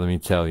internet, let me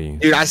tell you.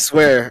 Dude, I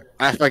swear,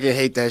 I fucking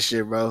hate that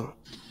shit, bro.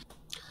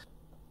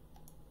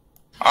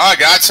 I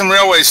got some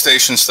railway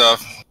station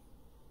stuff.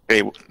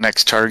 Okay,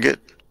 next target.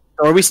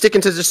 Or are we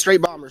sticking to just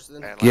straight bombers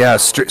then? Yeah,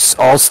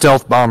 all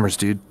stealth bombers,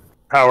 dude.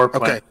 Power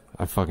plant. Okay.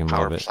 I fucking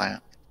Power love it.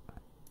 plant.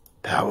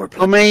 Power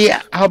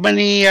plant. How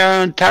many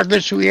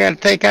targets do we got to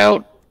take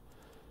out?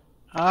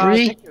 I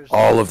think there's-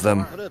 All of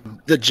them.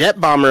 The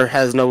jet bomber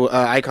has no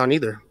icon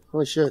either.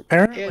 Holy shit.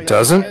 Apparently.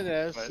 Doesn't?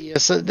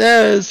 Yes, it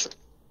does.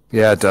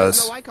 Yeah, it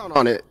does. No icon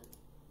on it.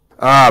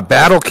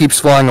 Battle keeps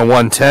flying a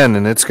 110,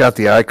 and it's got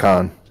the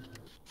icon.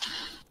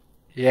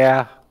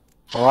 Yeah.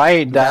 Well, I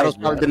ain't died Battle's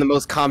probably yet. been the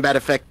most combat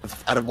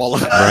effective out of all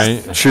of us.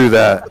 Right? True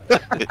that.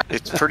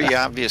 It's pretty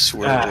obvious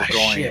where we're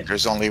going. Shit.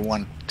 There's only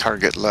one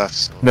target left.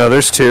 So No,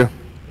 there's two.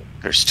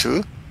 there's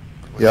two.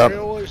 Yep.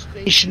 Railway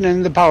station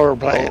and the power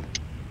plant.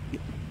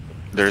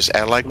 There's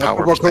Allied My Power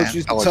football coach Plant.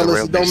 used to or tell the us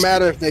it railway don't station.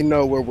 matter if they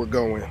know where we're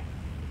going.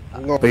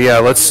 But yeah,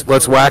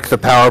 let's whack the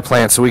power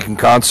plant so we can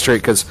concentrate.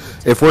 Because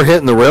if we're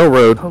hitting the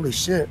railroad, Holy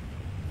shit.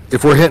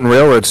 if we're hitting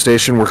railroad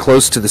station, we're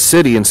close to the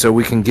city, and so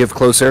we can give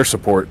close air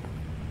support.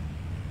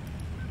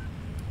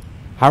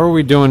 How are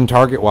we doing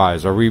target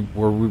wise? Were we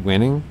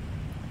winning?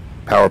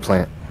 Power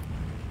plant.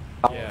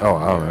 Oh,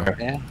 I don't know.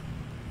 Yeah.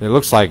 It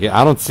looks like it.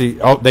 I don't see.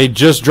 Oh, they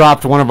just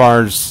dropped one of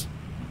ours.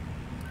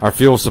 Our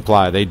fuel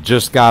supply. They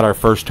just got our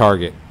first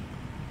target.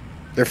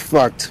 They're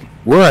fucked.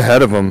 We're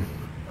ahead of them.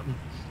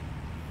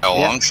 A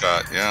long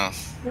shot, yeah.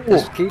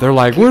 They're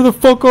like, where the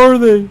fuck are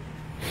they?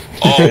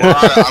 Oh,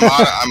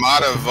 I'm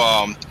out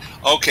of.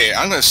 Okay,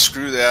 I'm gonna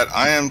screw that.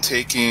 I am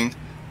taking Dude,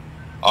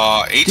 get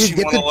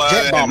the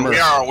jet HE-111, and bomber.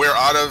 we're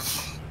out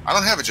of. I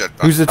don't have a jet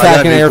bomber. Who's I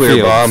attacking got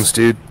nuclear airfields? bombs,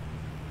 dude.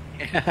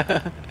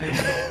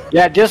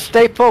 Yeah, just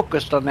stay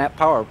focused on that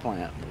power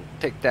plant.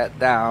 Take that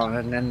down,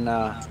 and then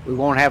we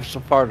won't have so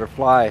far to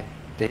fly.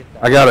 To hit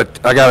that.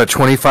 I got a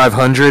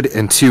 2500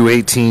 and two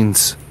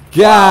 18s.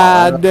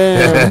 God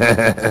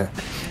damn.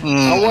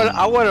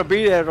 I want to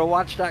be there to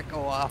watch that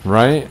go off.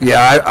 Right?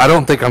 Yeah, I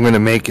don't think I'm gonna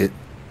make it.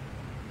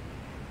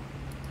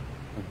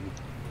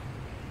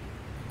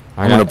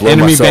 I I'm gonna got blow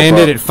enemy myself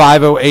bandit up. at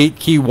 508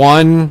 key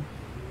 1.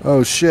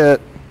 Oh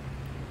shit.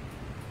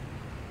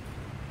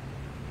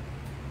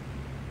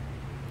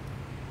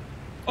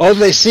 Oh,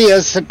 they see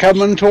us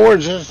coming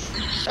towards us.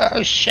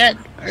 Oh, shit.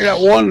 I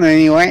got one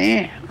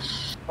anyway.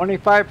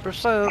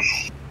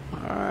 25%. All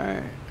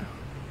right.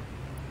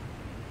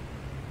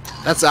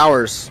 That's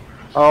ours.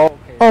 Oh, okay.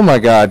 Oh my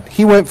God,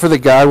 he went for the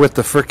guy with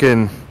the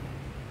frickin'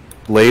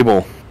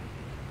 label.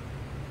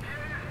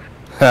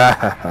 Ha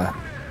ha ha.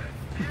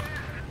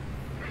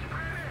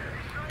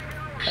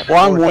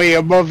 Well, I'm way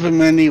above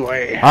him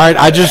anyway. All right,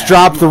 I just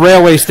dropped the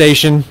railway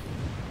station.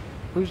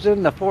 Who's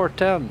in the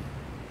 410?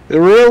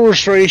 The railway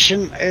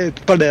station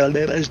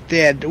is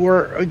dead.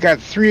 We got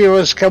 3 of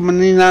us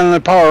coming in on the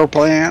power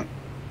plant.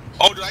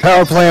 Oh, did I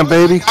Power plant,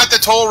 baby. got the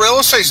total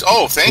rail station.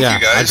 Oh, thank Yeah,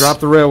 you guys. I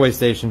dropped the railway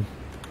station.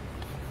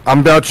 I'm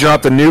about to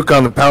drop the nuke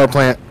on the power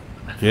plant.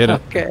 Get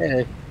it?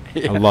 Okay.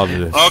 I love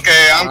this.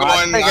 Okay, I'm I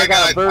going. think I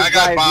got a bird's I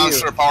got eye bombs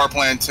view. for power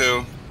plant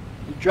too.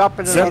 You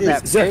dropping it on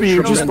that Zeppy,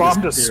 you just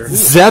bombed us.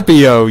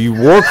 Zeppio, you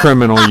war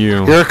criminal,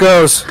 you. Here it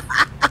goes.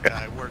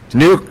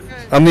 Nuke.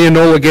 I'm the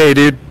Enola Gay,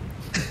 dude.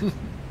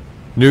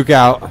 Nuke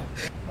out.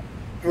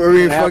 Where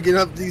we fucking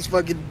up these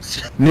fucking.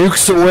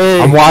 Nukes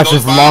away. I'm watching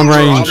Those from long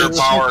bombs are range.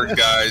 underpowered,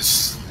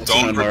 guys.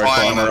 Don't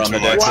rely on them too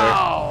much.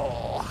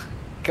 Wow!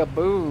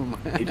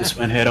 Kaboom! He just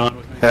went head on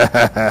with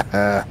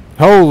me.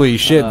 Holy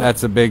shit,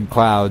 that's a big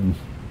cloud.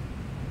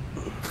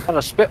 Got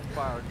a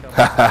Spitfire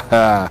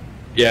coming.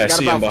 Yeah, I Got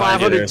see him about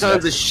behind you 500 there.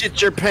 tons So of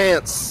shit your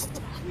pants.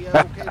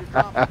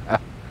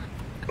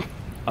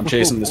 I'm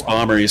chasing this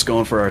bomber. He's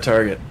going for our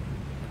target.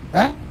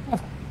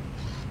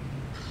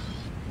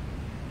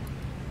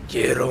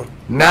 Get him.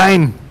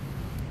 9.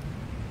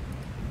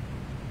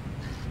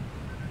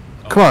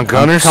 Come on, I'm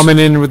Gunners. coming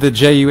in with the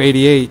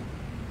Ju-88.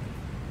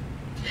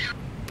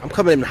 I'm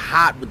coming in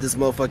hot with this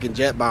motherfucking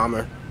jet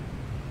bomber.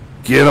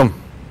 Get him.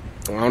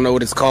 I don't know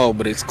what it's called,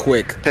 but it's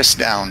quick. Tempest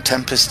down.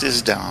 Tempest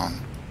is down.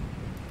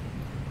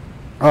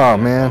 Oh,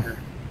 man.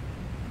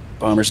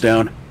 Bomber's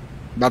down.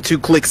 About 2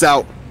 clicks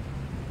out.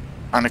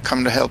 I'm gonna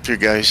come to help you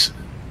guys.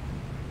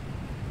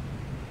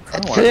 I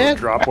want to go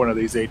drop one of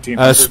these 18.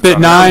 Spit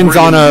 9's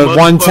on a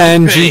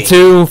 110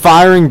 G2.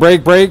 Firing,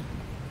 break.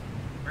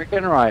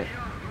 Freaking right.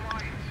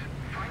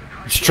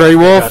 Stray Got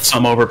Wolf.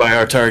 some over by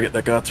our target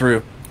that got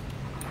through.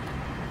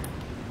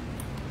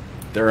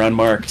 They're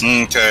unmarked.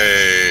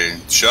 Okay,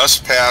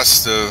 just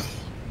past that.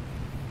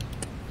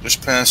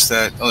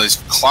 Oh, these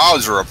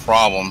clouds are a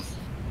problem.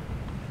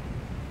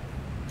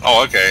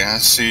 Oh, okay. I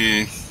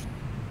see.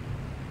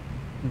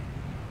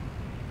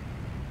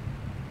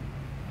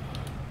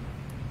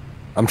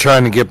 I'm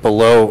trying to get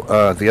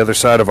below the other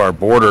side of our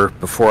border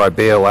before I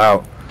bail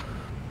out.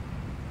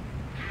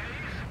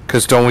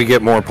 Because don't we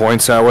get more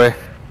points that way?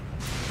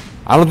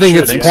 I don't think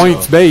it's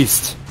points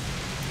based.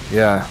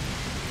 Yeah.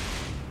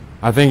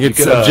 I think it's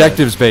could,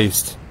 objectives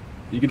based.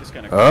 You can just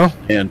kind of Oh?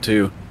 and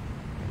too.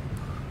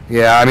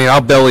 Yeah, I mean,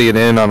 I'll belly it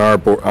in on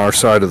our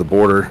side of the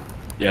border.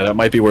 Yeah, that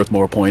might be worth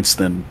more points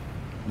than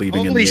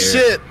leaving in the Holy air.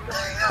 shit!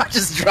 I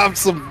just dropped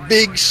some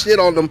big shit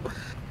on them.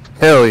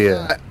 Hell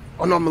yeah.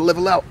 Oh no, I'm gonna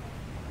level out.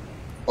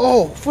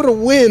 Oh, for the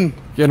win!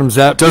 Get him,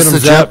 Zap. Does Get the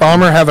him, jet Zap.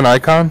 bomber have an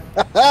icon?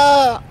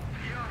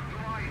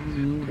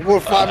 We're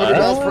 500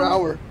 miles per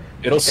hour.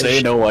 It'll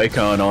say no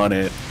icon on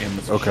it. In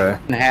the Okay.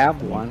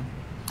 Have one.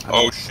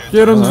 Oh shit!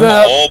 Get him, A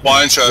Zap. whole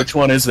bunch of Which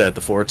one is that?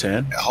 The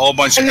 410? a whole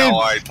bunch of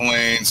allied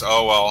planes.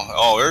 Oh well.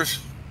 Oh,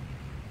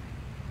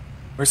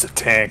 Where's the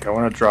tank? I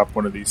want to drop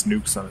one of these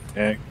nukes on a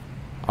tank.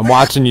 I'm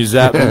watching you,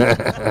 Zap.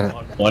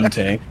 One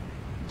tank.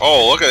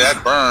 Oh, look at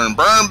that burn!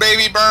 Burn,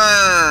 baby,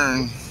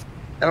 burn!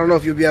 I don't know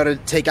if you'll be able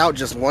to take out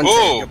just one. tank.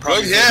 Oh, You'll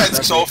probably good get hits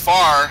stuck so in.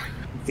 far.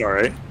 It's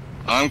alright.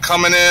 I'm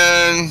coming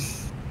in.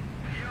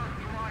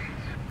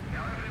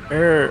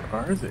 Where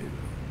are they?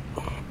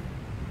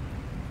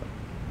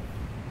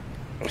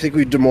 I think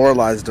we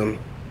demoralized them.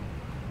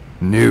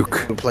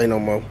 Nuke. Don't play no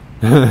more.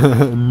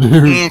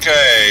 Nuke.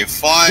 Okay,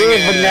 flying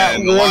Good, but not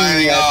in, one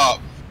lining yet. up.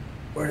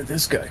 Where did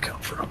this guy come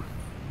from?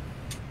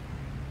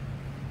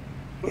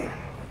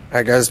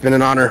 Alright guys, it's been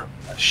an honor.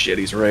 Ah, shit,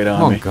 he's right on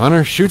Come on, me.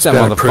 Gunner. Shoots that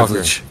Got a motherfucker.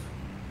 privilege.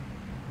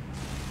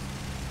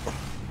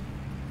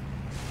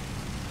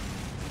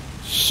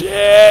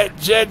 Shit.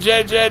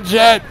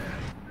 Jet.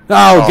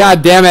 Oh,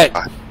 god damn it.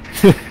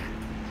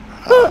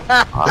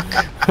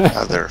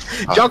 Other.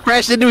 Y'all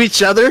crashed into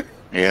each other?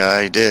 Yeah,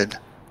 I did.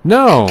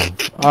 No.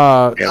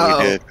 Yeah, we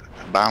Uh-oh. did.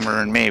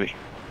 Bomber and maybe.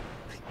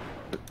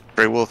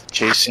 Grey Wolf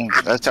chasing.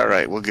 That's all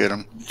right. We'll get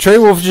him. Trey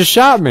Wolf just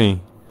shot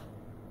me.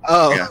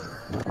 Oh. Yeah,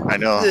 I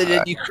know. And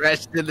then you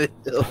crashed into the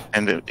hill.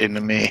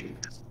 Into me.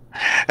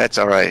 That's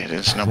all right.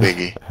 It's no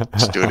biggie.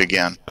 Let's do it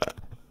again.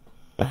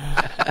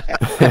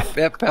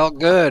 That felt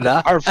good,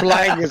 huh? Our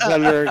flag is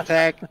under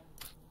attack.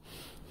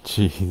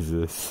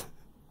 Jesus.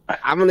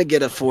 I'm gonna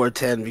get a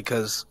 410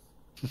 because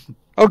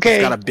Okay.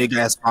 it's got a big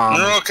ass bomb.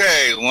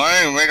 Okay,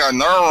 Lang, we got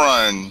another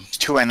run.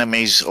 2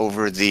 enemies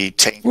over the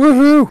tank.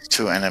 Woohoo!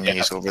 2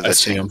 enemies over I the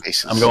see him. tank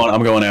bases. I'm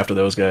going after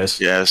those guys.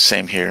 Yeah,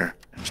 same here.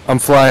 I'm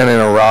flying in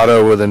a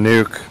Rado with a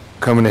nuke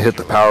coming to hit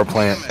the power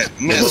plant.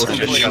 Missed Just shot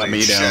completely.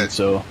 me down, Shit.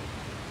 so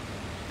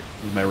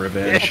my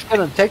revenge. It's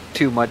gonna take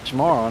too much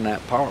more on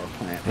that power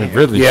plant. It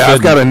really Yeah, I've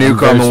shouldn't. got a I'm nuke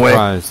very on the way.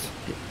 surprised.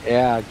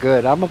 Yeah,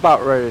 good. I'm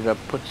about ready to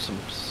put some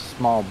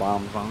small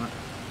bombs on it.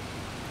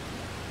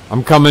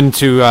 I'm coming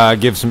to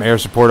give some air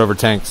support over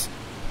tanks.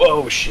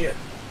 Whoa, shit.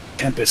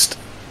 Tempest.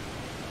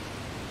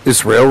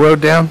 Is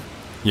railroad down?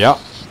 Yep.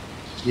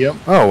 Yep.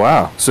 Oh,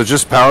 wow. So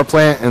just power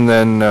plant and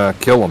then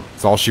kill them.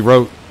 That's all she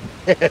wrote.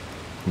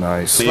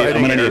 Nice. See, I'm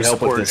going to need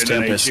help with this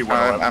Tempest.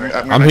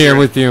 I'm here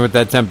with you with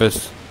that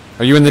Tempest.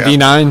 Are you in the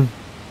D9?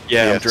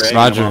 Yeah, I'm dragging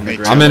Roger. him on the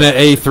ground. I'm in at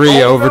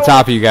A3 over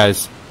top of you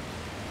guys.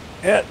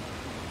 Hit.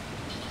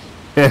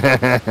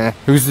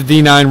 Who's the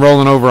D9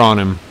 rolling over on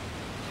him?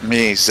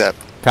 Me, Zep.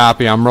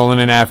 Copy. I'm rolling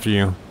in after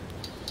you.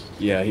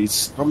 Yeah,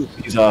 he's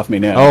off me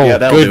now. Oh, yeah,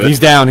 that'll good. do it. He's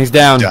down. He's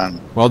down.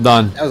 Done. Well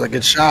done. That was a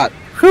good shot.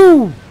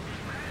 Whew.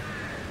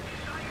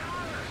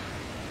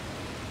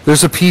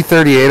 There's a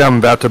P-38 I'm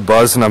about to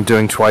buzz, and I'm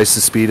doing twice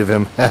the speed of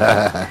him.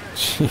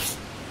 Jeez.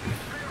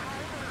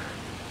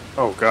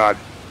 Oh, God.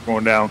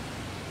 Going down.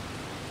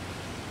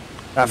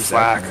 That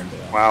flak.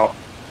 Wow.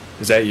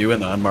 Is that you in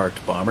the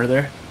unmarked bomber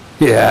there?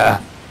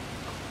 Yeah.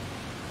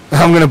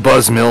 I'm going to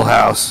buzz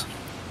Millhouse.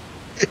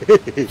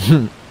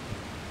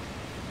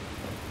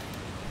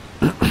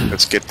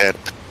 Let's get that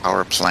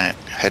power plant.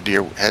 Head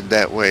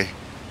that way.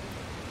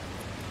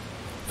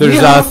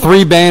 There's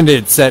 3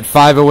 bandits at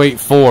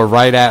 5084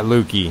 right at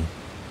Lukey.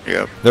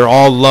 Yep. They're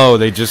all low.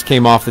 They just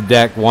came off the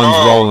deck. One's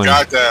rolling.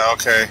 Got that.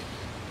 Okay.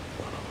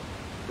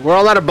 We're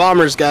all out of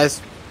bombers,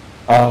 guys.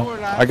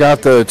 I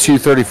got the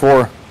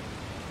 234.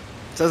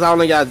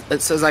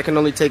 It says I can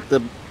only take the.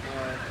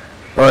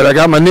 All right, I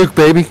got my nuke,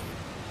 baby.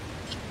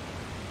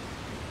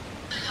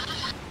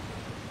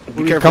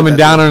 Be careful Coming with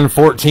that down thing. on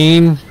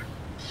 14.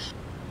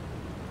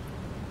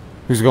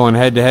 Who's going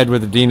head to head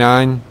with the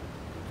D9?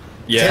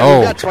 Yeah. We've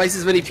Oh. got twice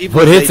as many people.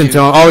 Put as hits they into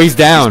do. him. Oh, he's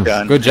down. He's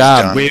done. Good He's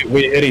job. done. We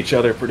hit each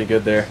other pretty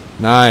good there.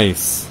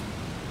 Nice.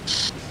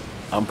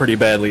 I'm pretty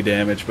badly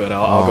damaged, but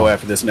I'll go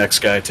after this next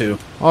guy too.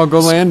 Oh, go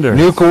lander.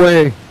 Nuke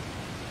away.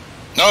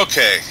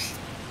 Okay.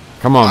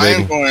 Come on, I'm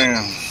baby. going.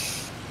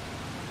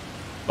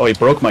 Oh, he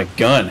broke my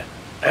gun.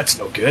 That's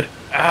no good.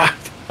 Ah.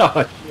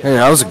 Oh, Hey,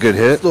 that was a good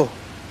hit.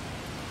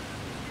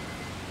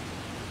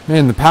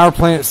 Man, the power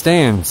plant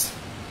stands.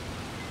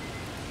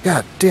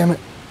 God damn it.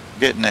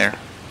 Getting there.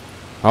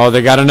 Oh,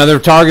 they got another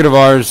target of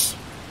ours.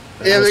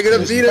 Yeah, they're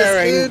gonna beat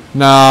us, dude.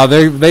 No,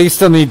 they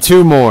still need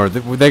 2 more.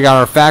 They got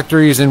our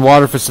factories and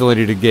water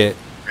facility to get.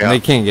 Yeah. And they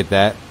can't get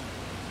that.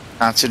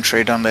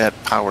 Concentrate on that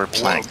power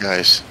plant,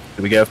 guys.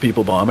 Do we have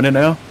people bombing it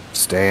now?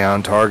 Stay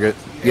on target.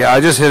 Yeah,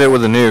 I just hit it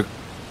with a nuke.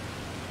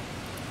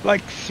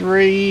 Like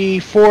 3,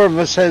 4 of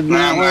us heading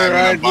that I'm way not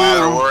right going to bother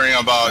now. worrying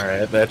about All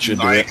right, that should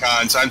do it.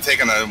 icons. I'm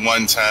taking a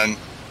 110.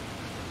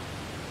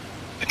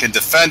 It can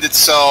defend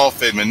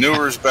itself. It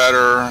maneuvers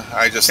better.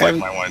 I just like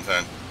my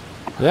 110.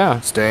 Yeah.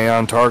 Stay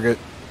on target.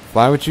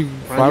 Fly what you're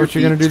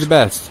gonna do the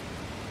best.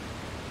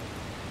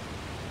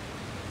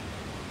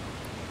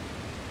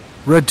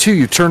 Red 2,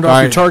 you turned off All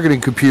your right.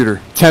 targeting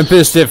computer.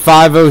 Tempest at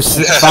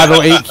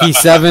 508 key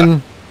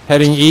 7,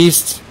 heading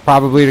east,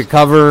 probably to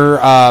cover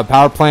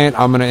power plant.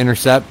 I'm gonna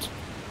intercept.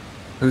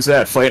 Who's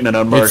that fighting an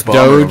unmarked It's bomber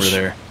Doge. over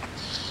there?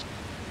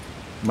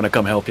 I'm gonna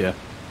come help you.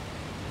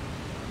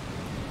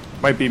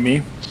 Might be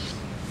me.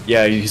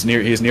 Yeah, he's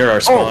near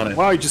our spawn. Oh,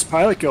 wow, he just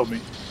pilot killed me.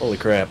 Holy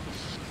crap!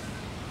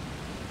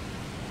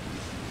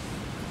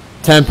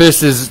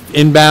 Tempest is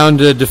inbound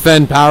to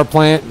defend power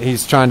plant.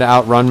 He's trying to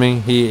outrun me.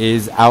 He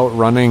is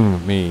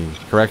outrunning me.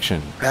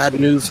 Correction. Bad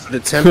news for the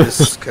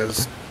Tempest,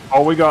 because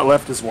All we got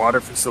left is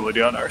water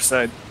facility on our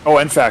side. Oh,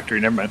 and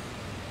factory, never mind.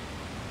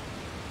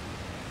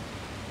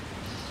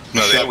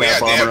 No, Shut they that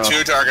have bomber 2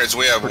 off. targets.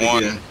 We have Pretty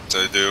 1 good.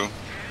 to do.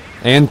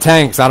 And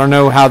tanks. I don't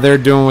know how they're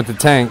doing with the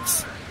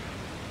tanks.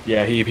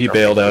 Yeah, he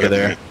bailed out of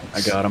there.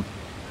 I got him.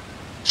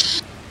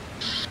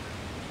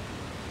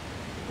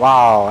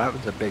 Wow, that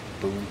was a big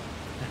boom.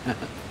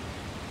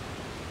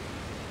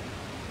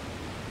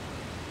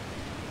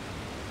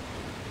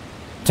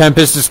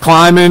 Tempest is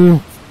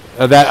climbing.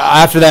 That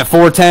after that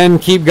 410,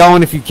 keep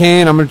going if you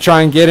can. I'm gonna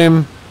try and get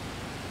him.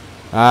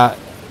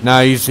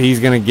 No, he's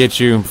gonna get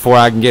you before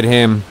I can get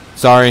him.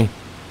 Sorry.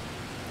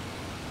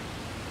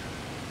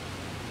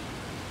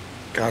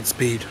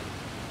 Godspeed.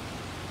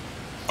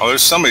 Oh,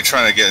 there's somebody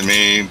trying to get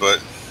me,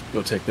 but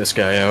Go take this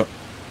guy out.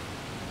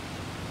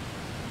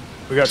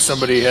 We got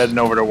somebody heading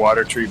over to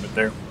water treatment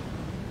there.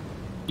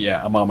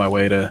 Yeah, I'm on my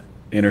way to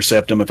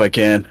intercept him if I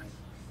can.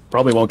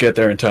 Probably won't get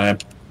there in time.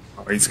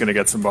 Oh, he's going to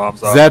get some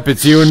bombs off. Zep,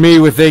 it's you and me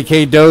with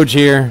AK Doge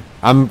here.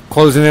 I'm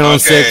closing in on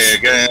 6.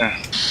 again.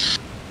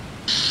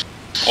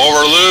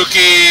 Over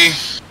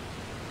Lukey.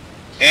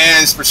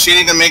 And it's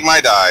proceeding to make my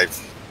dive.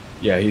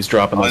 Yeah, he's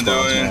dropping those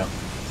bombs Undoing. now.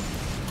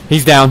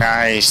 He's down.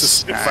 It's a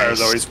Spitfire,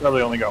 though. He's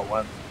probably only got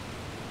 1.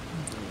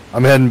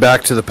 I'm heading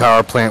back to the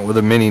power plant with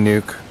a mini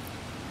nuke.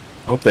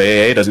 Hope the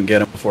AA doesn't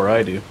get him before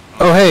I do.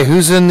 Oh, hey,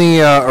 who's in the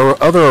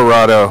other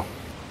Arado?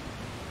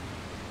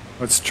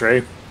 What's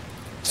Trey?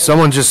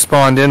 Someone just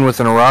spawned in with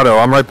an Arado.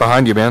 I'm right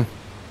behind you, man.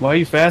 Why are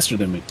you faster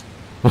than me?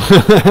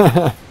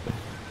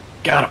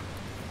 Got him.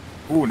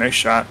 Ooh, nice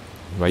shot.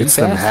 Why you It's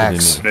them faster than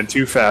hacks. me? Been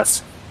too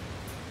fast.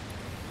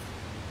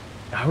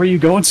 How are you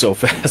going so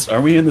fast? Are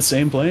we in the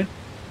same plane?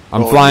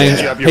 I'm Oh, flying.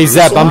 yeah. Hey,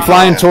 Zep, I'm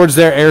flying towards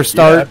their air Yeah,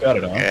 start. I've got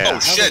it on. Yeah. Oh,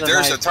 shit,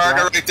 there's a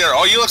target right there.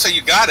 Oh, you looks like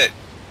you got it.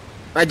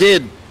 I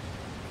did.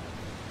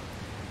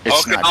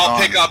 It's Okay, not I'll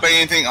gone. pick up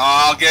anything.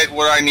 I'll get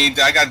what I need.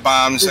 I got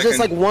bombs. There's just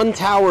like one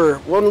tower,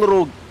 one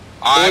little.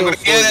 I'm oil gonna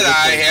get it. source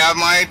I right have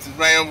my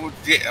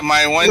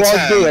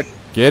 110. Well, do it.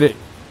 Get it.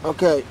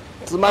 Okay,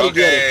 somebody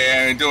get it.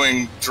 Okay, I'm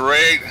doing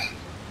great.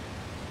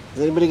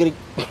 Is anybody getting?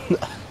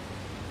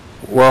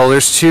 Well,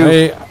 there's two.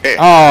 Hey,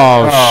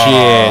 oh,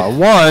 shit!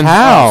 One.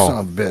 How? Oh, son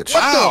of a bitch.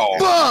 What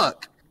the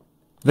fuck?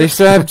 They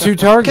still have 2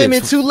 targets. Came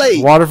in too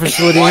late. Water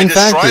facility I and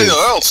destroyed factory. the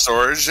oil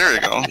storage. There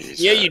you go.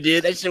 Yeah, you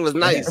did. That shit was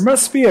nice. There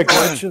must be a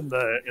glitch in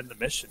the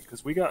mission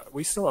because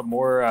we still have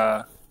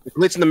more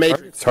glitch in the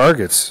matrix.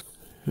 Targets.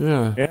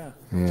 Yeah. Yeah.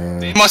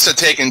 He must have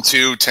taken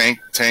 2 tank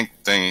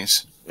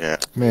thingies. Yeah.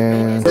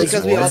 Man.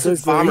 Because we also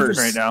There's the bombers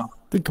Legion right now.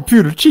 The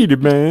computer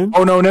cheated, man.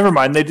 Oh no, never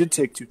mind. They did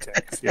take 2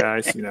 tanks. Yeah,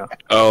 I see now.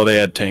 Oh, they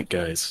had tank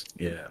guys.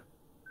 Yeah.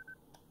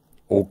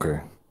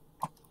 Okay.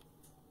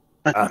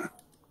 Well,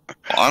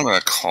 I'm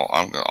gonna call.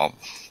 I'll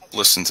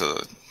listen to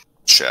the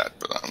chat,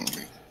 but I'm gonna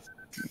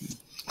be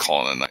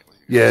calling a night.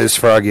 Yeah, it's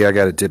Froggy. I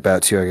got to dip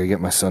out too. I got to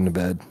get my son to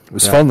bed. It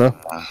was fun though.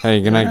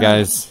 Hey, good night,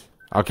 guys.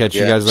 I'll catch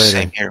you guys later.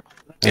 Same here.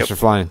 Thanks for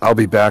flying. I'll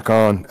be back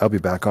on. I'll be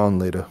back on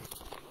later.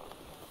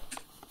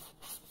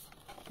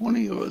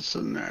 20 of us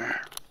in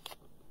there.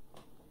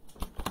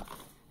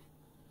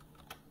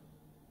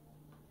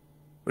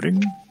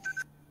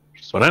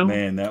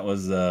 Man, that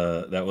was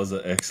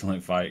an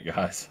excellent fight,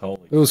 guys.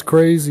 Holy. It was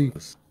crazy.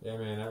 Yeah,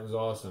 man, that was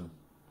awesome.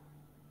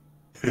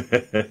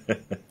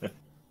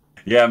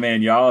 Yeah,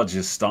 man, y'all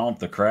just stomped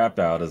the crap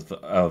out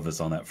of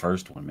us on that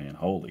first one, man.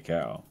 Holy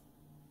cow.